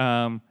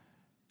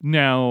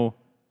 Now,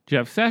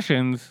 Jeff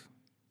Sessions,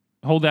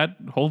 hold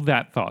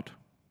that thought.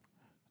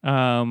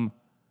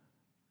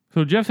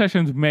 So Jeff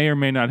Sessions may or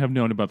may not have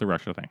known about the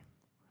Russia thing.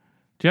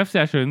 Jeff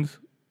Sessions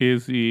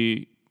is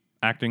the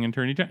acting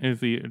attorney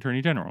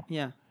general.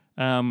 Yeah.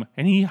 And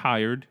he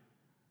hired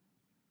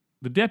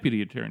the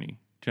deputy attorney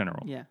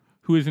general. Yeah.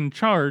 Who is in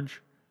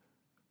charge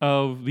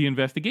of the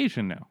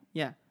investigation now.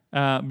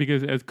 Yeah.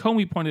 Because as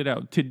Comey pointed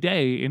out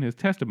today in his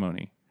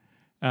testimony,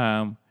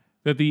 that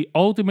the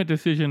ultimate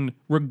decision,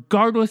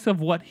 regardless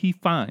of what he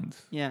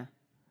finds,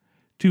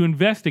 to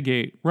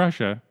investigate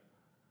Russia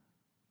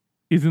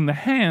is in the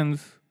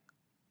hands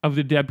of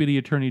the deputy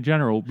attorney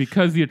general,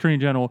 because the attorney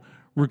general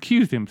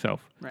recused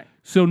himself. Right.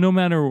 So no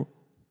matter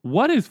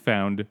what is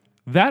found,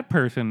 that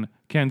person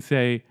can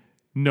say,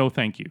 no,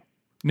 thank you.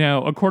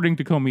 Now, according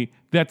to Comey,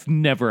 that's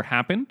never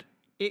happened.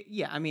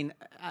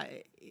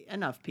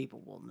 Enough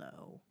people will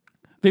know.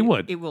 They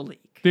would. It will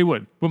leak. They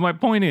would. But my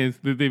point is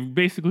that they've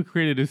basically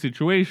created a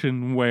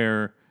situation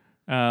where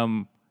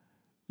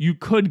you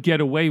could get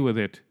away with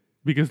it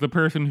because the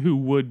person who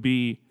would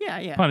be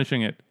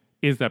punishing it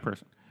is that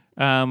person.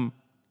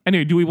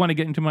 Anyway, do we want to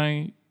get into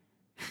my...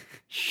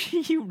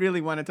 You really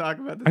want to talk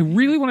about this? I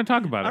really want to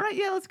talk about it. All right,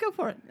 yeah, let's go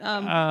for it.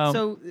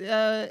 So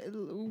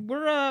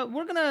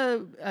we're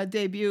gonna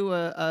debut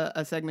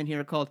a segment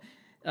here called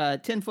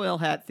Tinfoil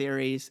Hat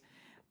Theories.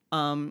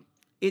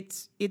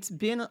 It's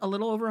been a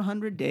little over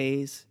 100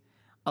 days.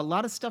 A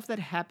lot of stuff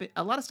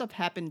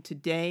happened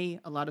today.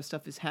 A lot of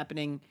stuff is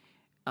happening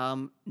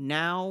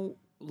now.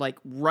 Like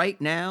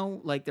right now,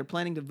 like they're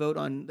planning to vote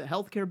on the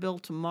healthcare bill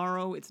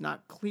tomorrow. It's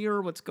not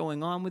clear what's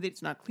going on with it.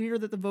 It's not clear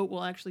that the vote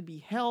will actually be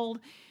held.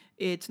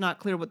 It's not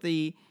clear what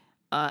the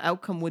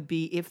outcome would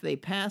be if they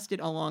passed it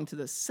along to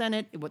the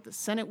Senate, what the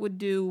Senate would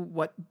do,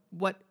 what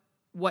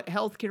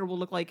healthcare will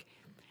look like.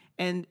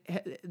 And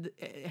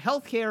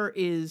healthcare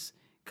is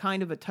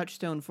kind of a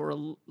touchstone for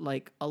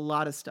a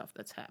lot of stuff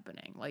that's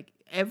happening. Like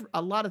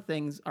a lot of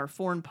things are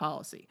foreign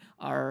policy,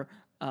 are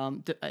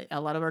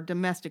a lot of our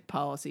domestic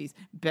policies.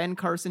 Ben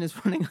Carson is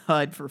running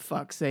HUD, for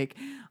fuck's sake.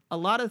 A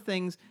lot of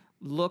things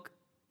look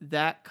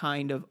that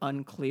kind of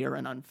unclear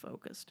and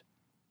unfocused.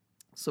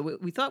 So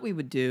what we thought we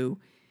would do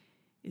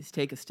is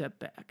take a step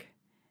back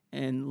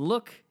and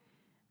look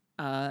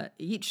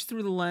each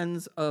through the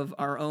lens of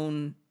our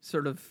own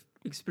sort of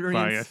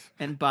experience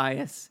and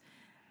bias.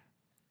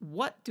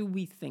 What do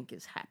we think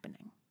is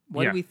happening?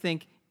 What do we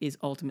think is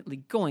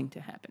ultimately going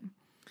to happen?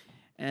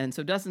 And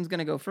so Dustin's going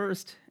to go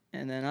first,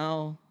 and then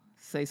I'll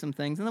say some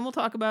things, and then we'll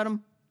talk about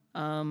them.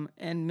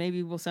 And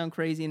maybe we'll sound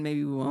crazy, and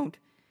maybe we won't.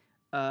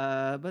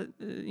 But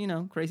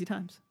crazy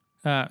times.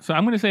 So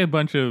I'm going to say a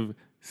bunch of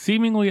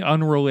seemingly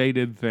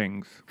unrelated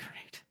things.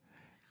 Great.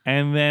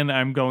 And then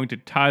I'm going to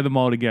tie them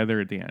all together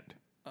at the end.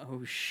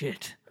 Oh,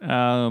 shit.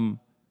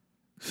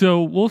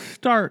 So we'll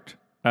start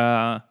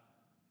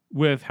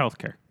with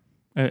healthcare,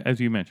 as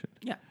you mentioned.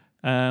 Yeah.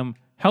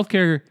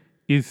 Healthcare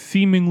is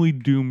seemingly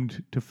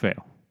doomed to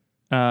fail.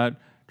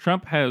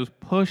 Trump has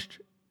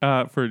pushed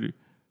for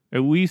at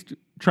least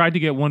tried to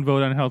get one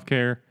vote on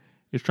healthcare,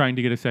 is trying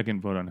to get a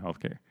second vote on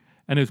healthcare.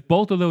 And as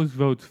both of those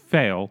votes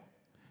fail,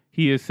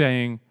 he is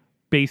saying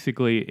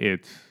basically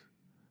it's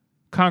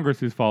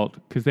Congress's fault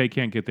because they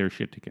can't get their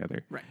shit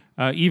together. Right.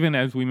 Even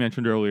as we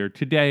mentioned earlier,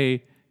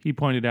 today he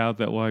pointed out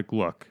that,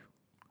 look,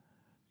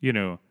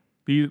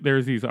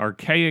 there's these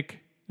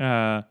archaic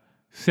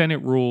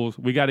Senate rules.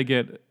 We got to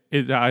get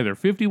it either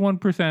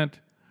 51%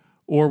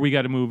 or we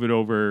got to move it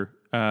over,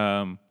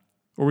 or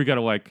we got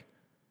to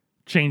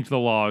change the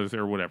laws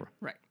or whatever.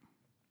 Right.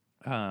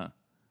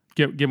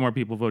 Get more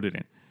people voted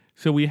in.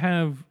 So we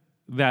have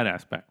that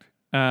aspect.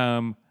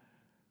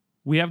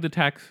 We have the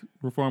tax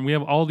reform. We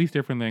have all these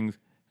different things.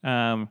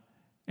 And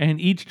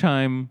each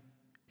time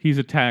he's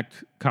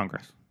attacked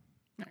Congress.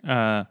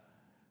 Right.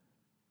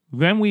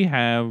 Then we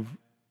have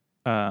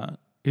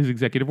his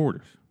executive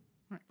orders.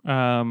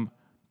 Right.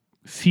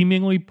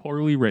 Seemingly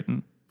poorly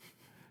written,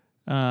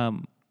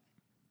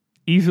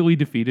 easily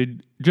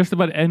defeated. Just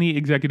about any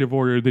executive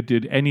order that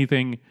did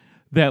anything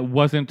that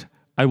wasn't,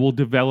 I will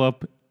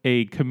develop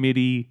a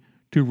committee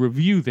to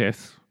review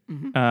this,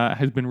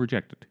 has been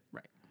rejected.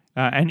 Right.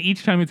 And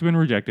each time it's been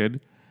rejected,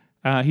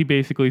 he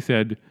basically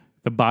said,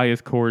 the bias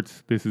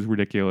courts, this is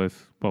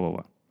ridiculous, blah,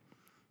 blah,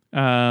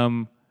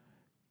 blah.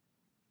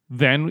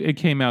 Then it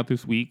came out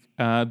this week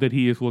that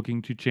he is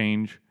looking to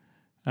change.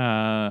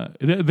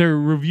 They're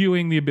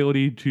reviewing the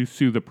ability to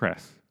sue the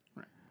press,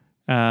 right.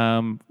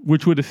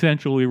 Which would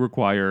essentially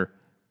require,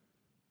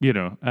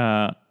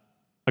 a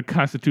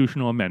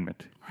constitutional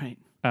amendment. Right.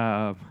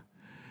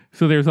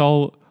 So there's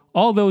all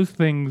those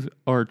things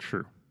are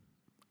true.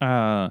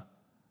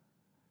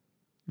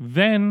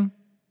 Then,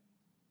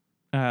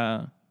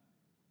 and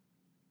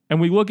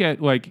we look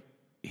at like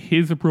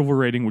his approval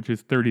rating, which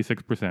is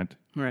 36%,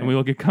 right. and we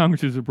look at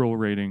Congress's approval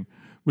rating,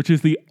 which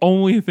is the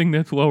only thing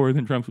that's lower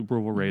than Trump's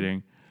approval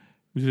rating,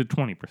 which is at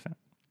 20%.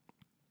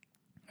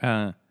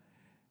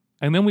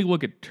 And then we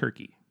look at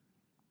Turkey,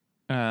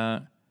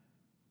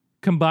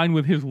 combined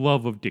with his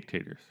love of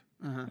dictators.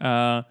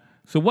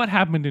 So what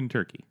happened in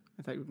Turkey?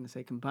 I thought you were going to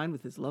say combined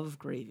with his love of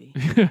gravy.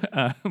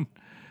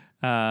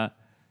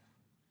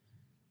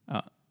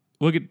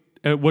 Look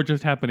at what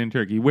just happened in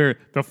Turkey, where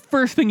the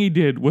first thing he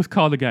did was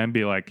call the guy and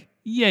be like,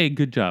 yay,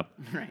 good job.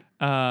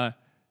 Right.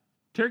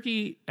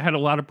 Turkey had a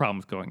lot of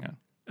problems going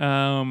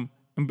on.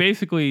 And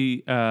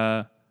basically,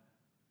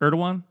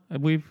 Erdogan, I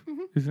believe,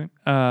 his name,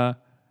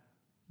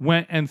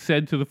 went and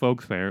said to the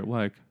folks there,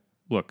 like,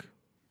 look,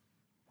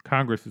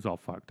 Congress is all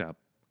fucked up.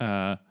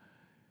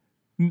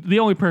 The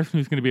only person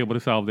who's going to be able to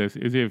solve this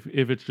is if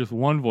it's just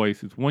one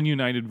voice, it's one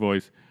united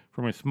voice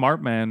from a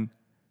smart man,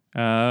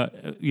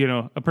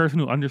 a person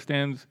who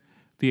understands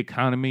the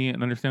economy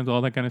and understands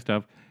all that kind of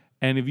stuff.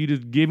 And if you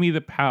just give me the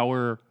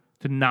power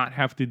to not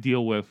have to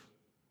deal with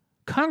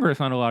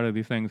Congress on a lot of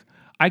these things,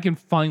 I can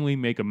finally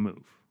make a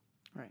move.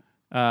 Right.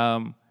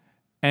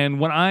 And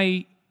when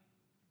I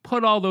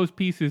put all those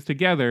pieces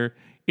together,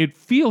 it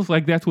feels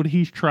like that's what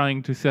he's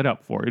trying to set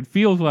up for. It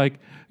feels like,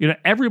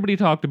 everybody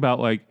talked about,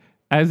 like,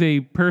 as a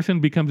person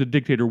becomes a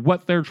dictator,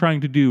 what they're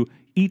trying to do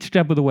each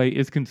step of the way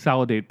is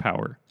consolidate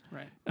power.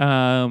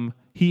 Right.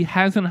 He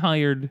hasn't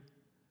hired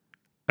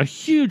a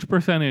huge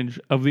percentage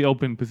of the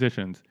open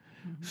positions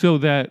so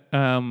that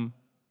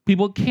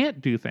people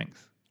can't do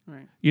things.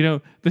 Right.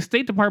 The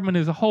State Department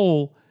as a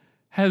whole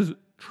has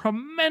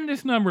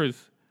tremendous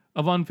numbers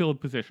of unfilled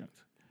positions,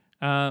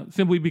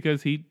 simply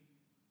because he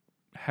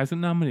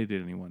hasn't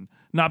nominated anyone.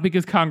 Not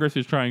because Congress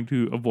is trying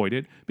to avoid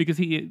it, because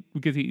they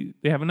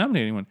haven't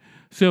nominated anyone.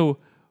 So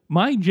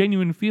my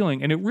genuine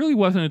feeling, and it really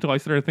wasn't until I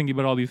started thinking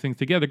about all these things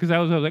together, because I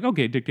was like,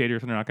 okay,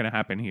 dictators are not going to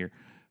happen here.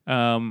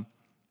 That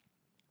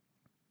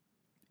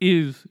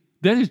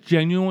is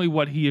genuinely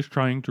what he is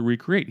trying to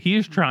recreate. He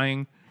is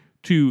trying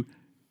to,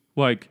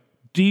 like,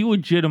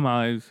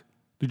 delegitimize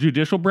the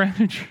judicial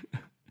branch,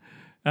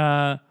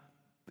 and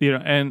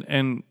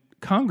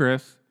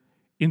Congress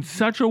in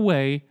such a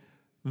way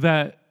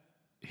that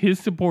his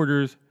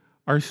supporters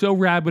are so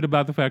rabid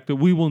about the fact that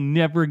we will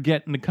never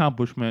get an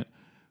accomplishment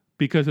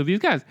because of these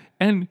guys.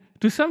 And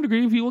to some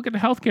degree, if you look at the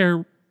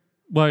healthcare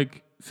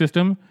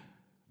system,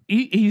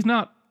 he's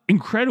not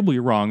incredibly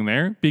wrong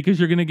there, because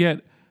you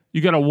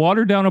got a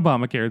watered down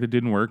Obamacare that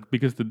didn't work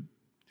because the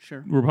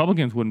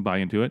Republicans wouldn't buy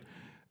into it.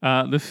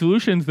 The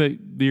solutions that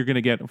you're going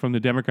to get from the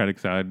Democratic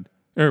side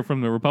or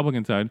from the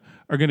Republican side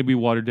are going to be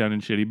watered down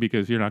and shitty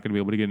because you're not going to be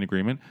able to get an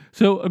agreement.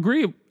 So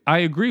I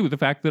agree with the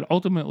fact that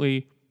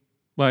ultimately,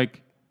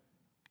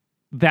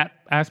 that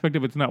aspect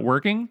of it's not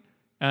working.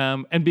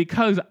 And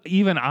because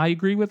even I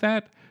agree with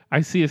that,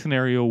 I see a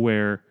scenario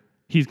where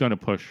he's going to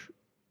push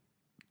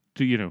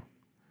to,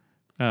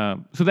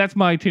 so that's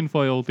my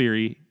tinfoil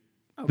theory.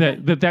 Okay.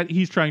 That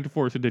he's trying to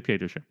force a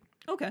dictatorship.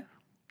 Okay.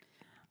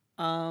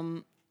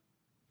 Do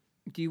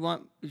you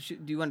want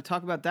to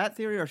talk about that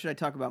theory, or should I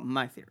talk about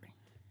my theory?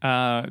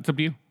 It's up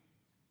to you.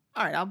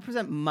 All right, I'll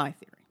present my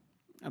theory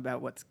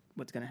about what's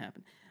going to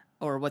happen,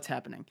 or what's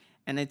happening,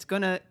 and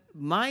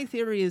my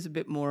theory is a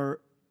bit more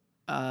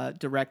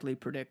directly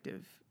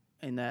predictive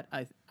in that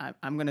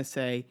I'm going to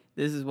say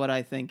this is what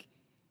I think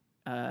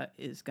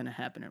is going to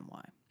happen and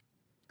why.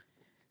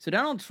 So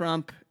Donald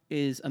Trump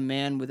is a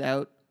man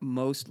without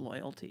most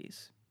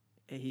loyalties.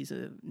 He's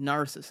a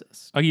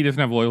narcissist. He doesn't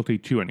have loyalty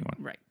to anyone.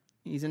 Right.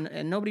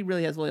 And nobody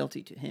really has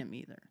loyalty to him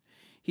either.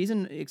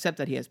 Except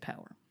that he has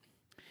power.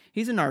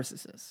 He's a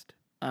narcissist.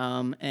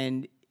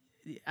 And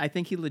I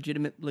think he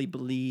legitimately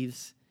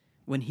believes,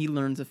 when he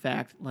learns a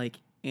fact like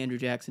Andrew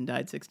Jackson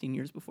died 16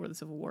 years before the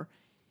Civil War,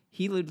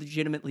 he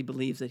legitimately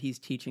believes that he's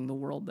teaching the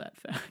world that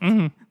fact.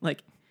 Mm-hmm.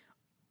 Like,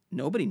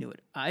 nobody knew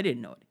it. I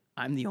didn't know it.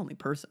 I'm the only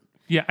person.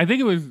 Yeah, I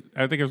think I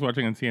was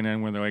watching on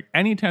CNN where they're like,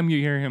 anytime you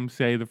hear him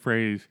say the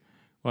phrase,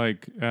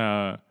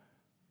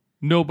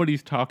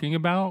 nobody's talking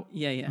about,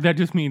 that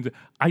just means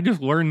I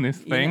just learned this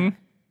thing.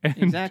 Yeah,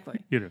 and, exactly.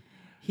 You know.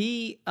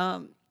 He,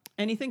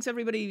 And he thinks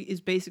everybody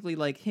is basically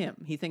like him.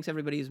 He thinks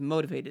everybody is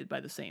motivated by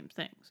the same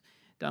things.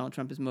 Donald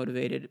Trump is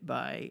motivated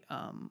by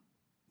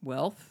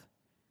wealth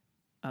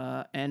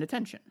and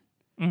attention.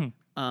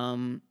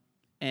 Mm-hmm.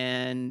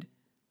 And,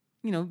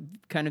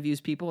 kind of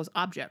views people as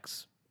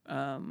objects.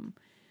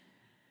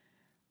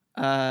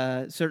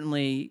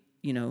 Certainly,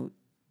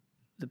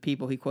 the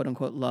people he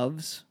quote-unquote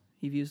loves,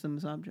 he views them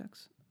as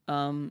objects.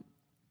 And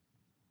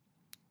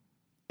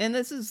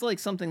this is like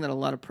something that a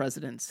lot of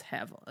presidents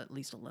have at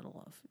least a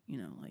little of.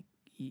 Like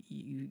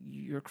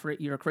you're a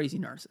crazy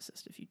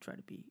narcissist if you try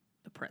to be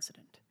the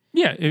president.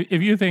 Yeah,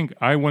 if you think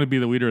I want to be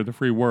the leader of the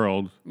free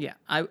world, yeah,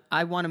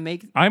 I want to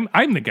make.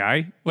 I'm the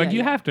guy. Like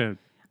you have to.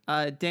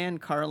 Dan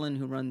Carlin,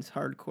 who runs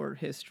Hardcore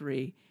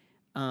History,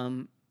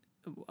 once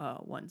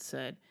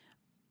said,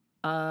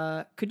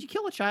 "Could you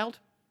kill a child?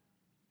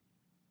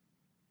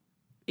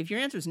 If your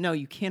answer is no,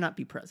 you cannot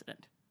be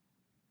president."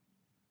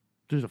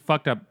 There's a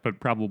fucked up but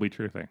probably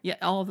true thing. Yeah,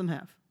 all of them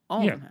have.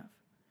 All of them have.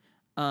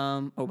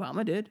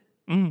 Obama did.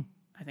 Mm.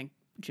 I think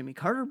Jimmy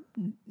Carter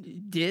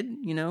did.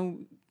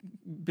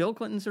 Bill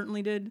Clinton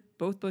certainly did.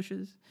 Both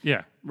Bushes.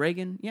 Yeah.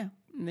 Reagan. Yeah.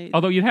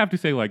 Although you'd have to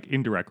say like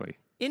indirectly.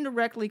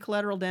 Indirectly,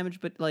 collateral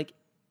damage, but like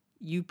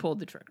you pulled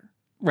the trigger.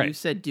 Right. You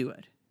said do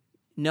it,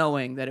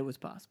 knowing that it was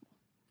possible.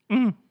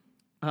 Mm.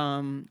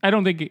 I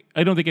don't think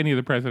any of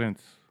the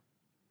presidents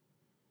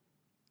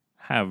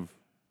have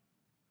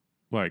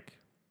like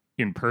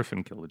in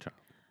person killed a child.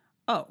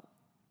 Oh,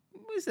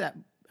 is that?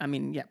 I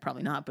mean, yeah,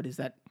 probably not. But is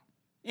that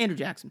Andrew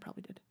Jackson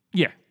probably did?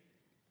 Yeah.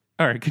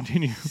 All right,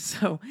 continue.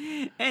 So,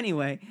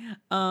 anyway,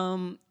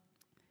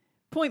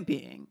 point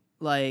being,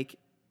 like,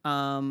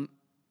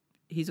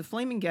 he's a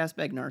flaming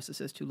gasbag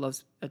narcissist who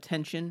loves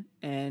attention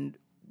and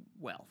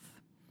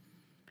wealth.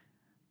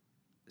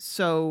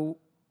 So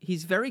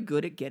he's very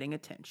good at getting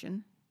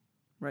attention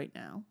right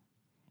now,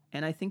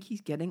 and I think he's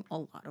getting a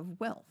lot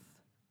of wealth.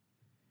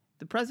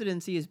 The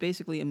presidency is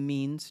basically a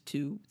means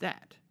to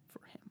that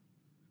for him,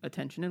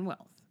 attention and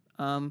wealth.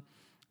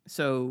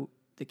 So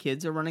the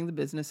kids are running the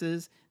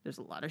businesses. There's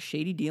a lot of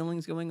shady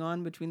dealings going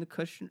on between the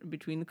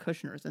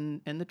Kushners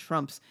and the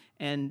Trumps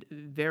and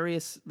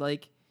various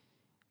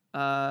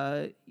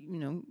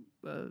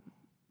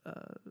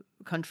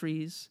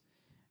countries,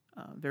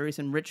 various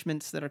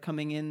enrichments that are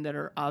coming in that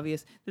are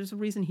obvious. There's a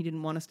reason he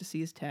didn't want us to see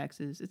his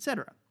taxes,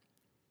 etc.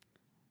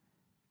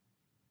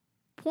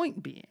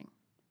 Point being,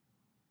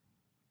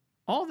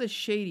 all this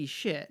shady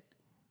shit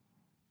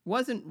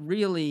wasn't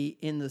really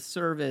in the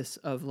service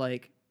of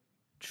like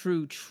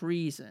true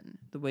treason,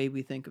 the way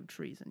we think of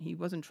treason. He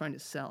wasn't trying to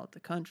sell out the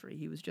country.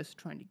 He was just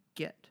trying to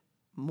get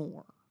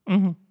more.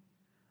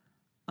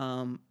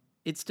 Mm-hmm.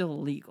 It's still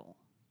illegal.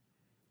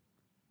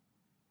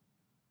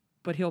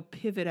 But he'll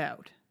pivot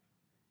out.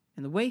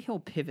 And the way he'll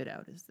pivot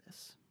out is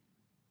this.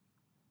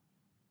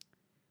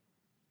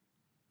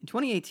 In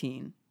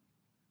 2018,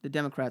 the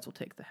Democrats will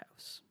take the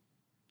House.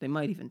 They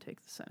might even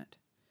take the Senate.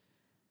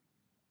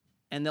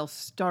 And they'll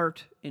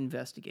start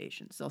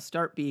investigations. They'll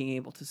start being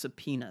able to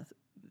subpoena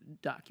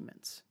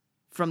documents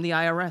from the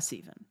IRS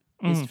even,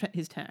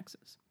 his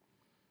taxes.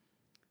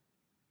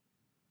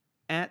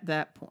 At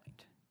that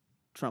point,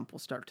 Trump will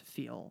start to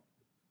feel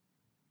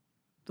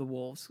the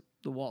walls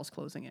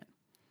closing in.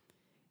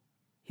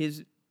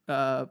 His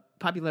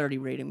popularity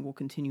rating will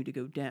continue to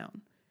go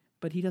down,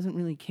 but he doesn't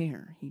really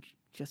care.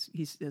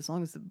 He's as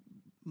long as the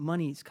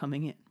money's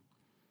coming in.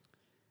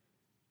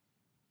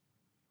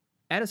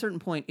 At a certain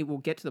point, it will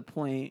get to the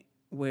point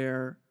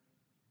where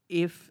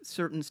if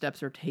certain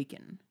steps are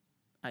taken,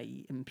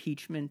 i.e.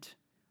 impeachment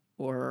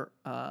or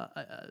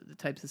the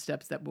types of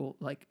steps that will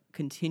like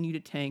continue to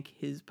tank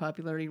his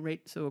popularity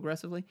rate so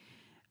aggressively,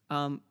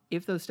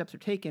 if those steps are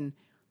taken,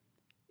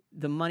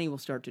 the money will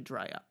start to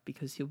dry up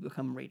because he'll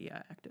become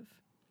radioactive.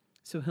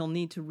 So he'll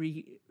need to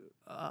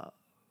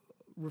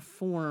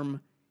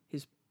reform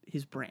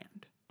his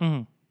brand.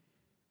 Mm-hmm.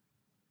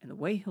 And the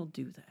way he'll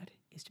do that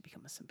is to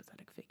become a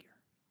sympathetic figure.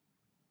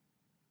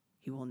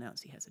 He will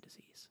announce he has a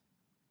disease.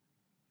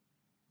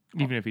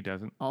 Even if he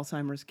doesn't.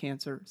 Alzheimer's,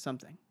 cancer,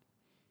 something.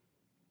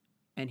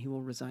 And he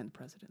will resign the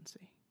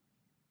presidency.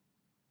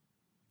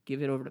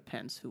 Give it over to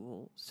Pence, who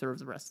will serve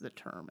the rest of the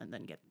term and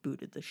then get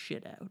booted the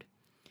shit out.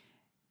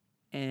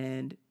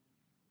 And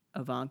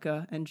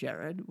Ivanka and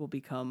Jared will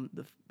become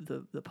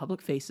the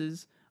public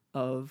faces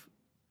of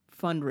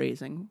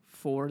fundraising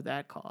for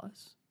that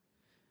cause.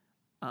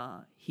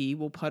 He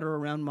will putter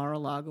around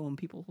Mar-a-Lago and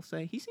people will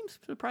say, he seems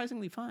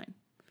surprisingly fine.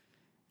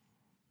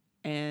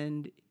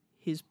 And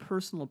his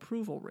personal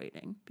approval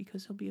rating,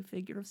 because he'll be a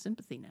figure of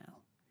sympathy now,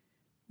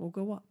 will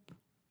go up.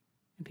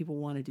 And people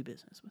want to do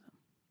business with him.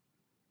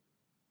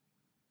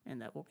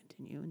 And that will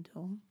continue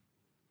until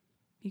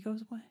he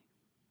goes away.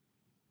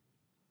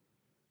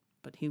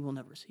 But he will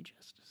never see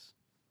justice.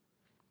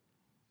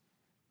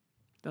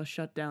 They'll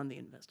shut down the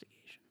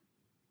investigation.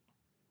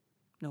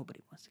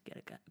 Nobody wants to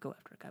go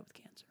after a guy with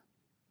cancer.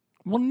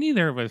 Well,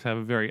 neither of us have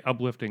a very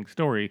uplifting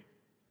story.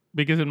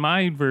 Because in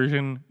my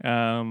version,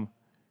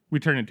 we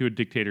turn into a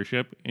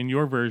dictatorship. In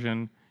your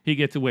version, he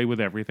gets away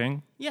with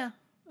everything. Yeah.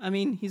 I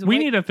mean, we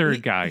need a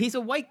third guy. He's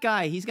a white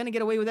guy. He's going to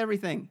get away with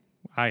everything.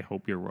 I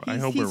hope you're wrong. I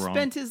hope we're wrong. He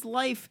spent his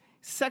life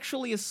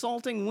sexually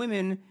assaulting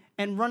women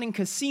and running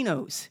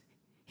casinos.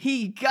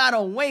 He got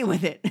away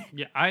with it.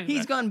 Yeah,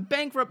 he's gone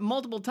bankrupt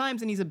multiple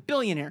times, and he's a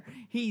billionaire.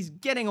 He's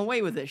getting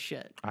away with this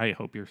shit. I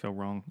hope you're so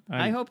wrong.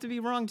 I hope to be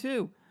wrong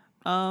too.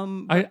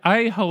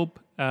 I hope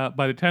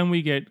by the time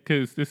we get,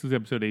 because this is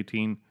episode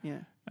 18. Yeah.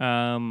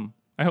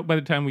 I hope by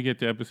the time we get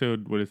to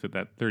episode, what is it,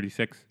 that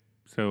 36?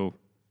 So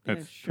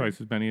that's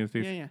twice as many as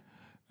these. Yeah.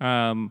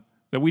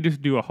 That we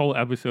just do a whole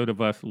episode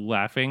of us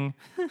laughing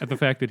at the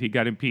fact that he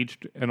got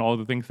impeached and all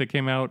the things that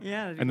came out.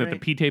 Yeah, and that the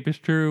P tape is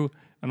true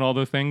and all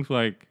those things.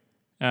 Like,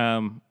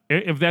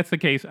 if that's the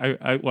case,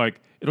 I like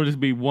it'll just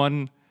be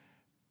one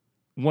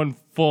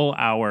full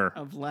hour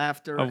of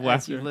laughter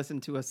as you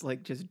listen to us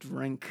like just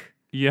drink.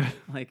 Yeah,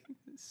 like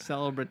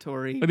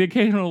celebratory. The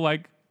occasional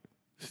like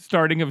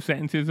starting of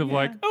sentences of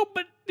like, oh,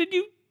 but did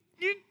you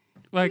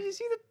like? Did you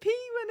see the P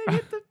when I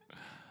hit the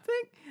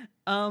thing?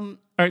 All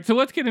right, so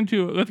let's get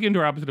into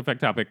our opposite effect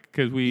topic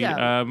because we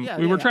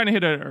were trying to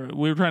hit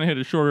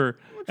a shorter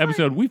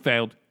episode. We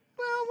failed.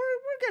 Well,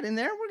 we're getting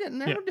there. We're getting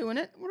there. Yeah. We're doing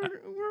it. We're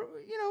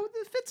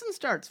the fits and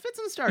starts.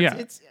 Yeah.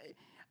 It's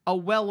a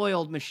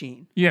well-oiled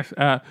machine. Yes.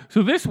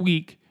 So this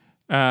week,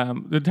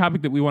 the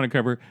topic that we want to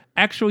cover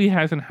actually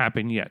hasn't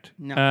happened yet.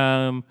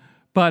 No.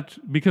 But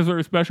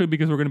especially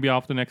because we're going to be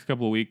off the next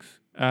couple of weeks,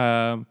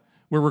 we're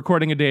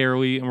recording a day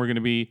early and we're going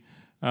to be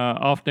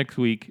off next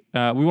week.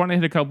 We want to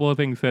hit a couple of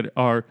things that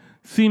are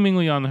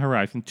seemingly on the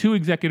horizon. 2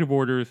 executive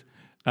orders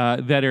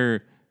that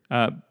are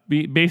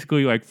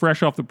basically like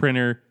fresh off the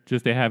printer,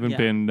 just they haven't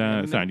been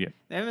signed yet.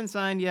 They haven't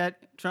signed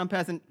yet. Trump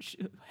hasn't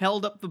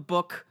held up the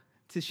book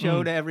to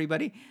show to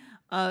everybody.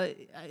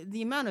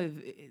 The amount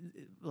of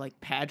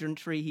like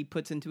pageantry he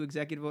puts into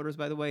executive orders,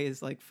 by the way,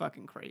 is like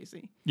fucking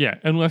crazy. Yeah,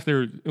 unless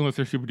they're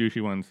super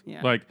douchey ones.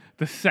 Yeah. Like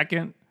the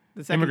second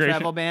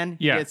travel ban.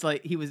 Yeah, it's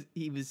like he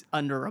was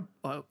under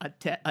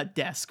a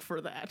desk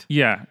for that.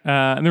 Yeah,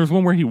 and there was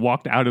one where he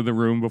walked out of the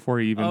room before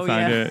he even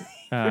signed it.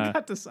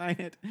 Forgot to sign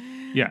it.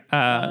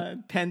 Yeah,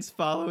 Pence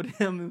followed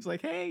him and was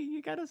like, "Hey,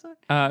 you gotta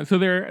sign." So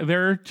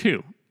there are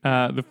 2.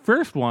 The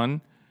first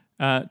one,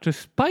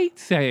 despite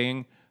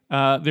saying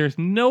there's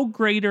no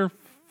greater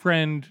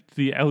friend to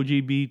the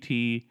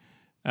LGBT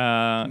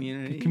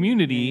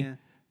community,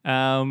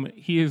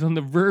 he is on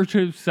the verge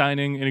of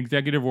signing an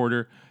executive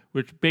order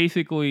which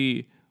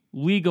basically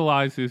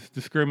legalizes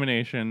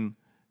discrimination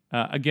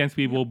against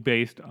people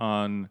based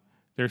on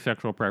their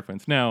sexual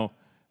preference. Now,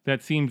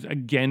 that seems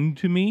again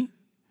to me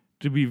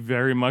to be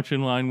very much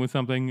in line with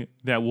something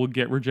that will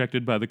get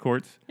rejected by the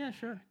courts. Yeah,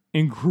 sure.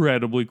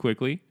 Incredibly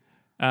quickly.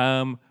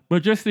 But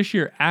just the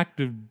sheer act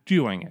of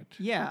doing it.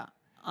 Yeah.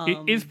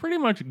 It is pretty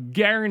much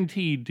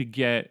guaranteed to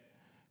get,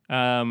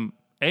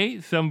 A,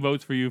 some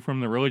votes for you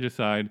from the religious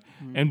side,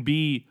 and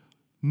B,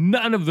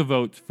 none of the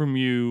votes from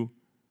you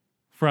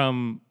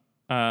from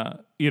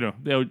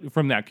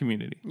from that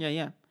community.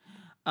 Yeah.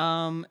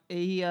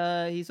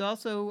 He's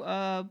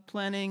also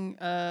planning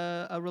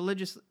a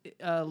religious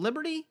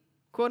liberty,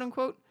 quote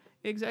unquote,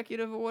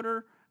 executive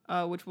order,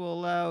 which will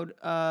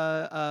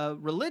allow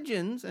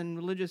religions and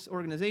religious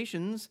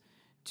organizations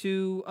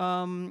to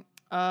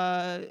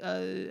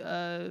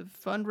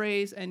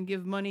fundraise and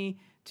give money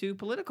to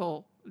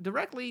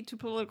directly to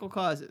political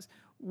causes,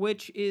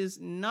 which is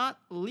not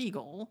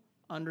legal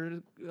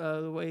under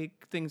the way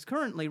things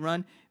currently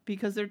run,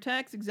 because they're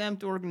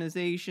tax-exempt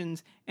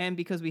organizations, and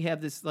because we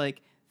have this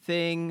like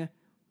thing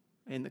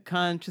in the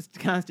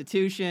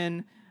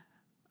Constitution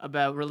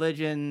about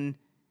religion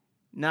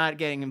not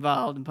getting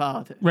involved in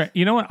politics. Right.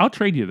 You know what? I'll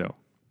trade you though.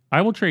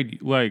 I will trade you.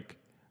 Like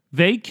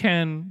they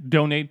can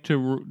donate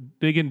to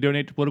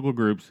political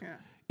groups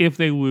if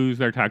they lose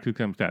their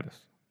tax-exempt status.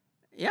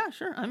 Yeah,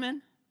 sure. I'm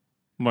in.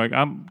 Like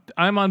I'm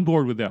on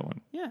board with that one.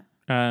 Yeah.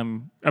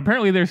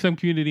 Apparently there's some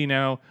community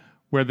now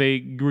where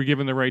they were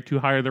given the right to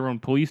hire their own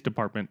police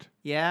department.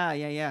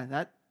 Yeah.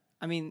 That,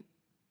 I mean,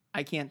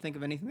 I can't think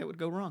of anything that would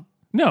go wrong.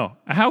 No.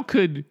 How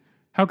could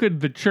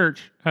the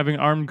church having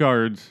armed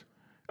guards?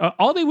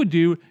 All they would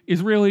do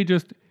is really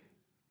just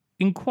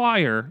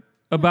inquire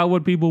about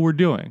what people were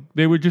doing.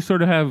 They would just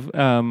sort of have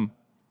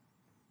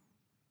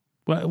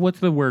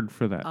what's the word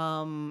for that?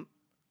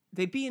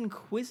 They'd be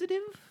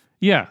inquisitive.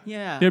 Yeah.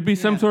 There'd be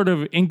some sort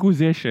of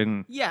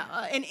inquisition. Yeah,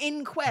 an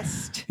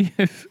inquest.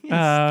 Yes.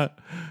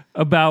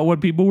 About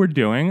what people were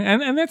doing,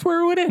 and that's where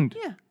it would end.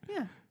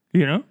 Yeah.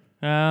 You know?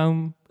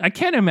 I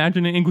can't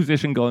imagine an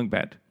inquisition going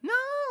bad. No,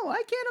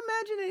 I can't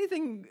imagine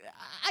anything.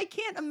 I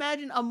can't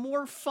imagine a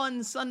more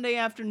fun Sunday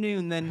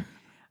afternoon than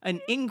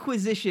an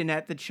inquisition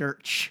at the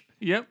church.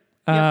 Yep.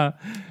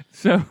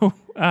 So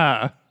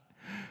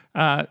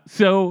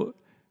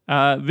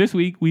this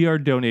week we are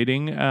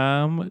donating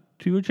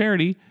to a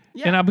charity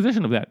in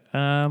opposition of that.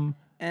 And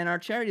our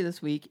charity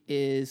this week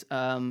is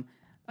the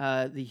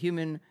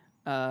Human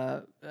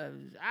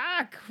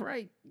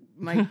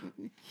my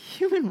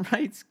Human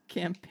Rights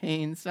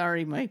Campaign.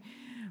 Sorry, my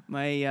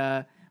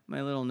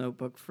little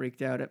notebook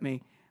freaked out at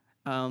me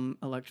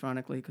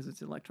electronically because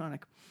it's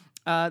electronic.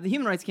 The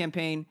Human Rights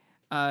Campaign,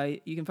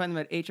 you can find them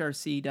at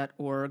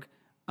hrc.org,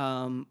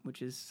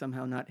 which is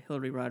somehow not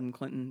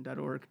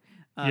HillaryRoddenClinton.org.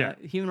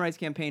 Human Rights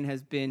Campaign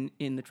has been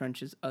in the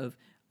trenches of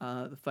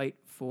the fight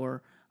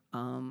for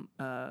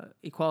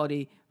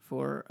equality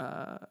for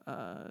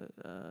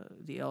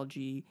the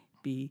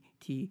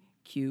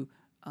LGBTQ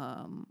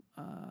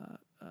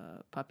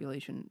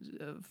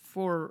population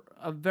for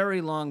a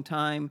very long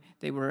time.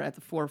 They were at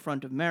the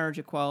forefront of marriage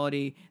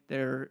equality.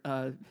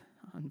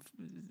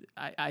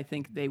 I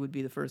think they would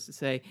be the first to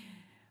say,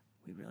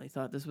 we really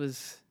thought this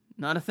was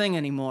not a thing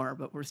anymore,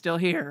 but we're still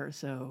here.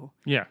 So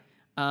yeah,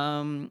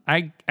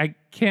 I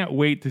can't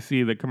wait to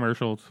see the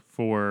commercials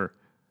for.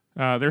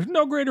 There's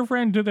no greater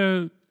friend to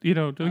the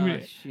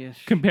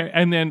compare,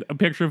 and then a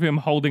picture of him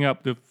holding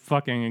up the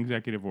fucking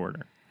executive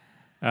order.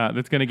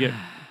 That's gonna get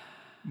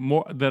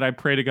more. That I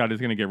pray to God is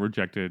gonna get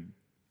rejected.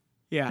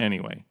 Yeah.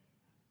 Anyway,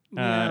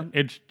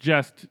 it's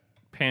just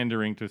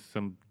pandering to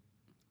some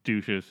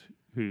douches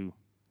who,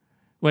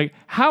 like,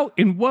 how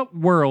in what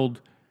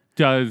world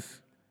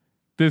does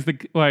the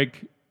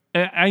like?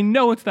 I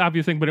know it's the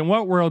obvious thing, but in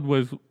what world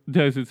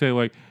does it say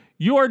like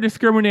you're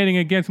discriminating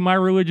against my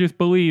religious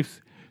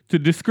beliefs to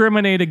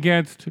discriminate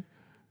against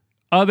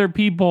other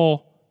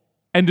people,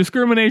 and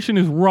discrimination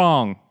is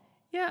wrong?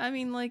 Yeah, I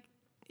mean, like,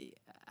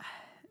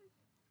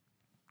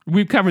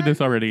 we've covered this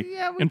already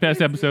in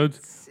past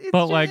episodes,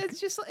 it's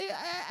just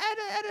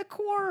at a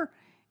core,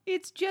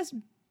 it's just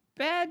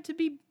bad to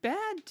be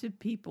bad to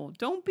people.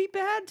 Don't be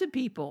bad to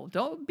people.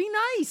 Don't be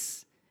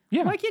nice.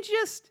 Yeah. Why can't you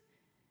just?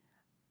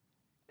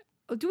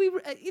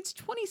 It's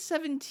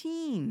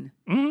 2017.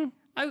 Mm-hmm.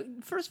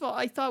 First of all,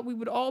 I thought we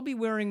would all be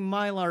wearing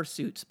Mylar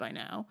suits by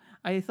now.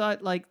 I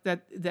thought like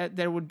that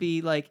there would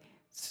be like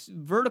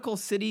vertical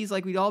cities,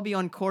 like we'd all be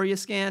on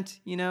Coruscant,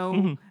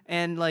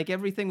 and like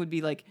everything would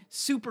be like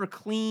super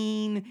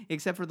clean,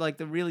 except for like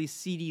the really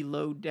seedy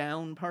low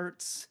down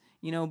parts.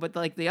 But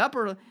like the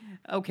upper,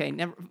 okay,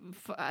 never.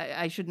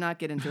 I should not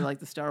get into like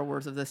the Star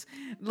Wars of this.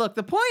 Look,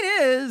 the point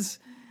is,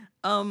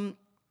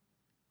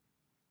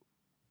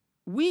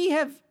 we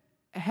have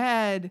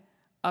had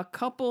a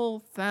couple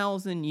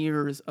thousand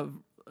years of,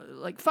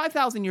 like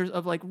 5,000 years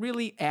of like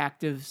really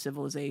active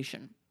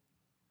civilization.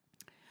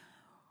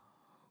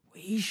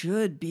 We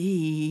should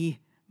be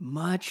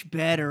much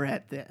better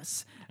at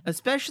this,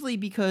 especially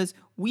because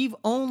we've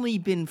only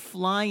been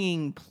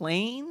flying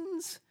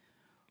planes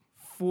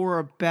for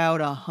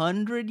about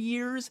 100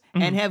 years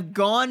and have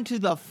gone to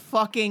the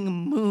fucking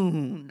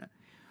moon.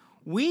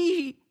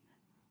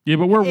 Yeah,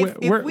 but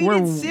if we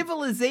did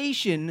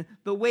civilization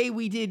the way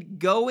we did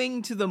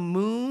going to the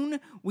moon,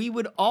 we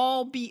would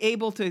all be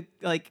able to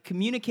like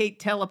communicate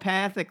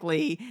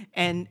telepathically,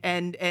 and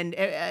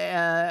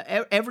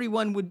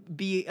everyone would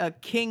be a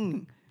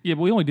king. Yeah,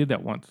 but we only did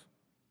that once.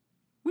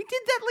 We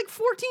did that like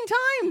 14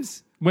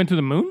 times. Went to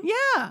the moon?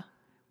 Yeah.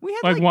 We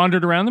had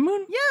wandered around the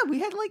moon? Yeah, we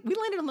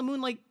landed on the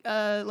moon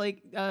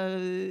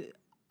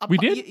we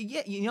did?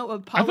 Yeah,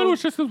 Apollo. I thought it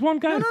was just this one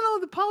guy. No,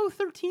 the Apollo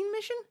 13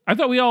 mission? I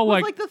thought we all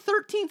was like the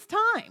 13th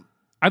time.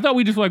 I thought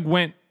we just like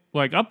went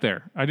like up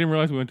there. I didn't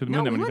realize we went to the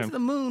moon that many times. times.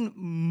 We went to the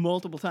moon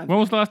multiple times. When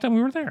was the last time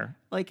we were there?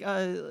 Like,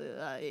 there's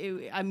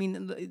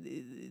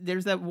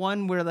that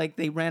one where like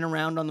they ran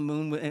around on the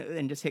moon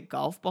and just hit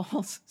golf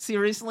balls.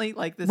 Seriously,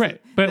 like this. Right,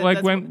 but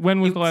like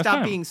when was the last time?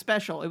 Stop being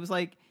special. It was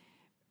like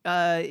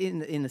in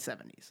the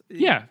 70s.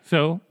 Yeah.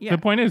 So the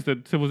point is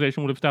that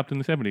civilization would have stopped in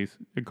the 70s,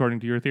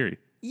 according to your theory.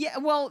 Yeah.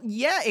 Well,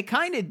 yeah, it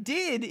kind of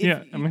did.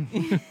 I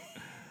mean,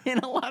 in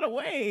a lot of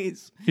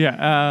ways.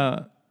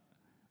 Yeah.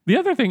 The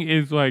other thing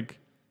is like,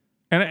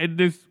 and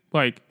this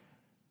like,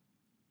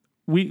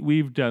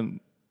 we've done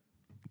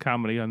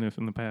comedy on this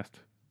in the past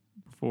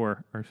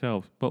for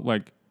ourselves, but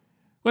like,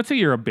 let's say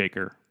you're a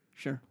baker,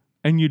 sure,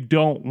 and you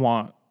don't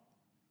want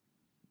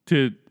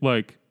to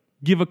like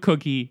give a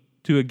cookie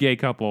to a gay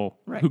couple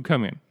who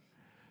come in.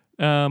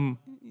 You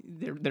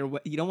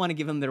don't want to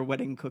give them their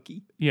wedding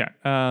cookie.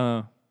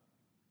 Yeah.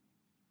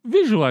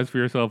 Visualize for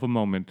yourself a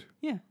moment.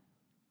 Yeah.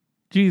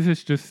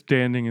 Jesus just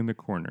standing in the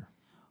corner.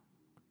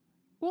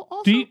 Well,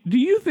 also, do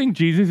you think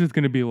Jesus is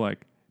going to be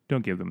like,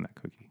 don't give them that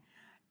cookie?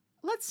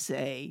 Let's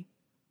say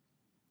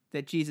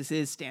that Jesus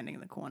is standing in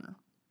the corner,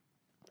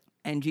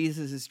 and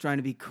Jesus is trying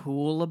to be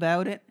cool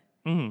about it.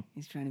 Mm-hmm.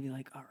 He's trying to be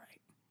like, all right,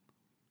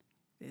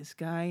 this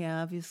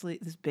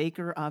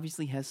baker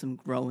obviously has some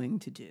growing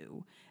to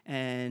do,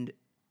 and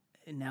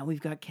now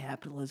we've got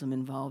capitalism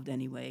involved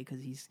anyway,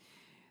 because he's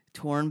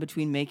torn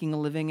between making a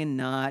living and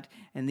not,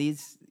 and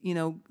these,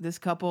 this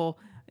couple,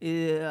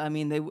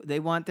 they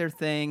want their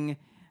thing,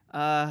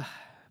 but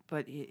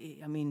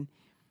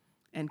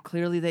and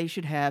clearly they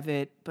should have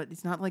it, but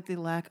it's not like they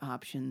lack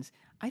options.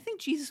 I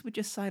think Jesus would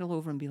just sidle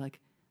over and be like,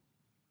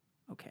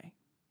 okay,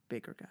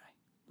 baker guy,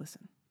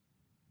 listen.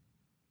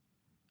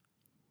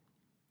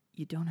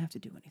 You don't have to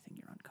do anything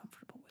you're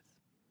uncomfortable with.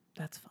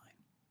 That's fine.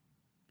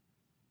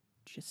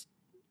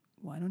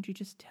 Why don't you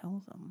just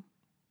tell them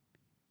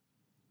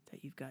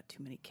that you've got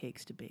too many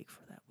cakes to bake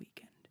for that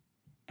weekend,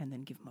 and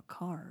then give them a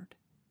card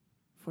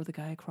for the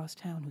guy across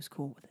town who's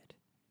cool with it.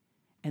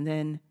 And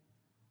then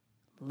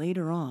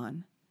later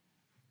on,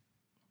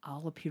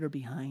 I'll appear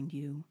behind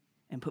you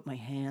and put my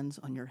hands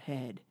on your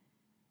head,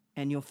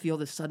 and you'll feel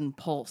the sudden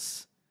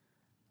pulse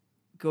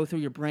go through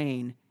your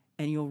brain,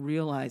 and you'll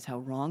realize how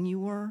wrong you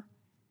were,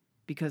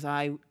 because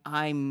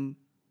I'm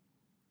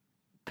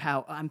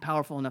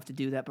powerful enough to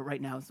do that, but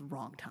right now is the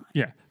wrong time.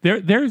 Yeah,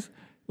 there's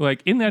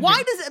like in that.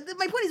 My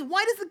point is,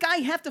 why does the guy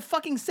have to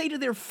fucking say to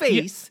their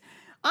face,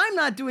 I'm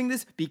not doing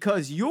this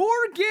because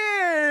you're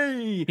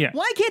gay? Yeah.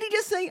 Why can't he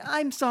just say,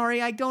 I'm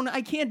sorry, I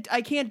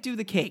can't do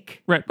the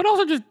cake? Right, but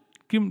also just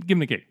give him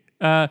the cake.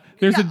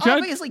 There's a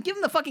judge. Obviously, give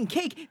him the fucking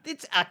cake.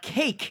 It's a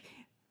cake.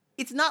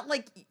 It's not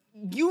like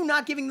you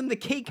not giving them the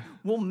cake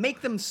will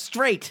make them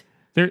straight.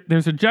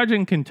 There's a judge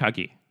in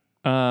Kentucky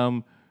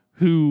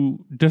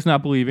who does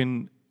not believe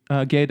in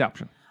gay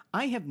adoption.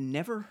 I have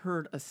never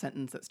heard a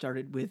sentence that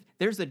started with,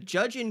 there's a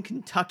judge in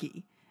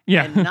Kentucky,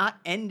 and not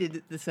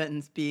ended the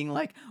sentence being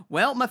like,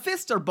 well, my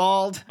fists are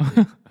bald.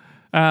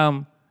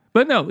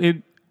 But no,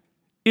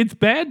 it's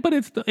bad, but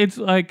it's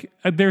like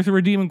there's a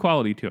redeeming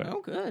quality to it.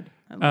 Oh, good.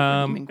 I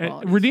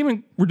love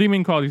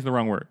redeeming quality is the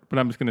wrong word, but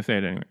I'm just going to say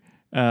it anyway.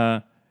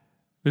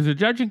 There's a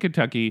judge in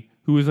Kentucky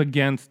who is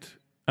against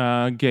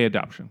gay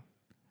adoption,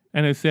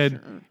 and has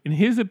said, in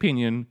his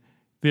opinion,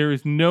 there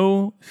is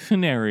no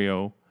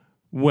scenario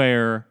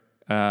where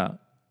a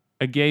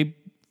gay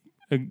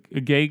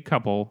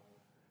couple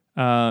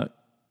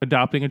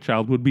adopting a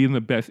child would be in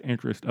the best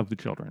interest of the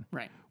children.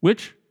 Right.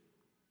 Which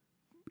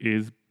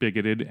is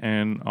bigoted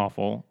and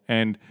awful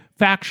and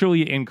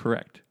factually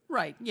incorrect.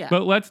 Right. Yeah.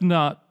 But let's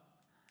not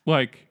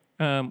go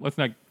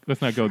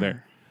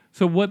there.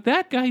 So what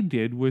that guy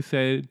did was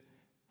said,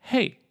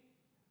 hey,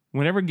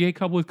 whenever a gay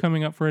couple is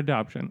coming up for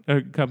adoption,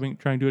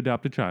 trying to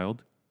adopt a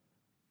child,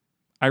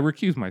 I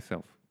recuse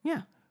myself.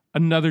 Yeah.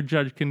 Another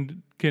judge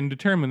can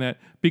determine that,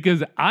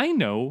 because I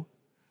know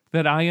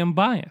that I am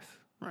biased.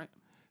 Right.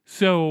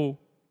 So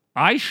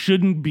I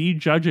shouldn't be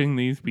judging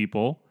these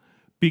people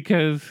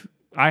because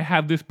I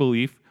have this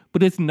belief,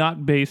 but it's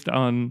not based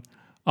on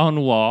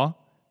law.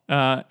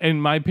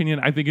 In my opinion,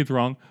 I think it's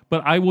wrong.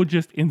 But I will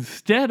just,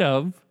 instead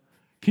of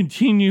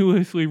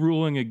continuously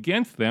ruling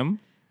against them,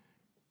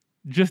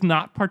 just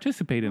not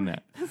participate in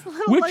that. It's a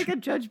little like a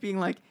judge being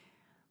like,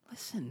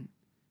 listen,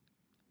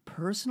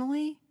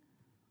 personally,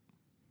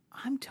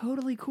 I'm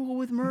totally cool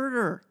with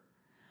murder.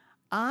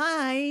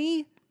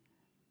 I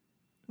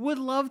would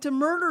love to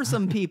murder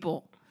some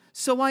people.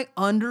 So I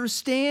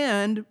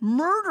understand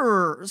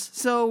murderers.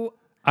 So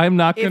I'm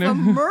not going to. If a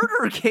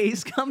murder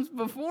case comes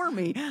before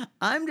me,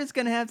 I'm just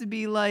going to have to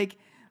be like,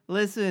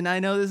 listen, I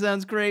know this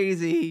sounds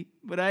crazy,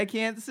 but I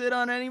can't sit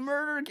on any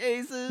murder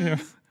cases. Yeah.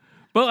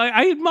 Well,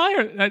 I admire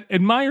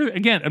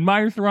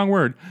is the wrong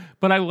word,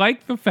 but I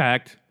like the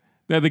fact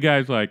that the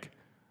guy's like,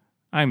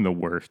 I'm the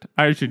worst.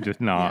 I should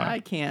just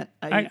not. Yeah,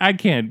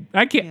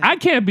 I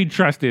can't be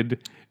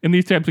trusted in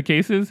these types of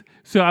cases,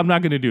 so I'm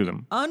not going to do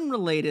them.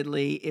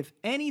 Unrelatedly, if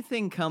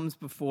anything comes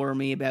before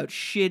me about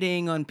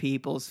shitting on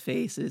people's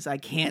faces, I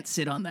can't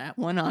sit on that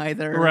one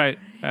either. Right.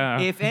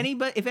 If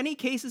any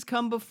cases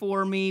come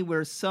before me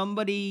where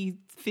somebody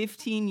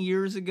 15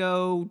 years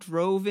ago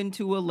drove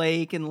into a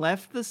lake and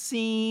left the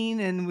scene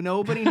and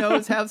nobody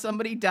knows how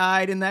somebody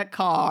died in that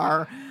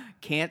car,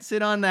 can't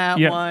sit on that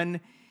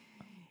one.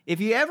 If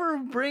you ever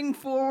bring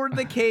forward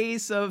the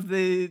case of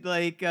the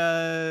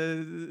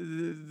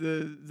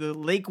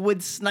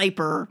Lakewood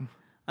sniper,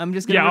 I'm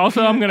just gonna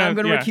I'm gonna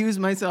recuse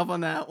myself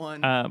on that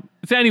one.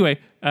 So anyway,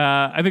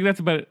 I think that's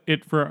about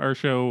it for our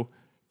show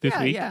this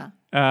week. Yeah.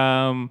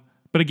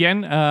 But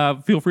again,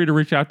 feel free to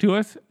reach out to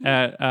us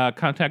at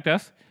contact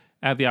us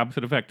at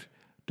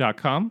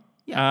theoppositeeffect.com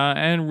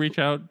and reach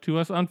out to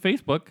us on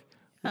Facebook.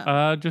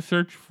 Just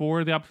search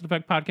for The Opposite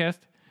Effect Podcast.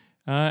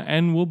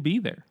 And we'll be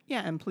there.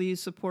 Yeah, and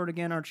please support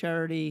again our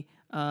charity,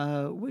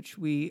 which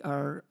we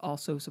are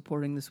also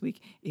supporting this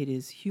week. It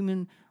is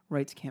Human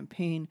Rights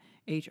Campaign,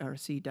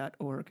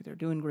 hrc.org. They're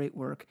doing great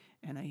work,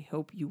 and I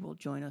hope you will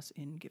join us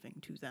in giving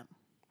to them.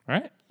 All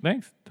right,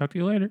 thanks. Talk to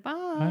you later.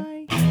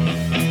 Bye. Bye.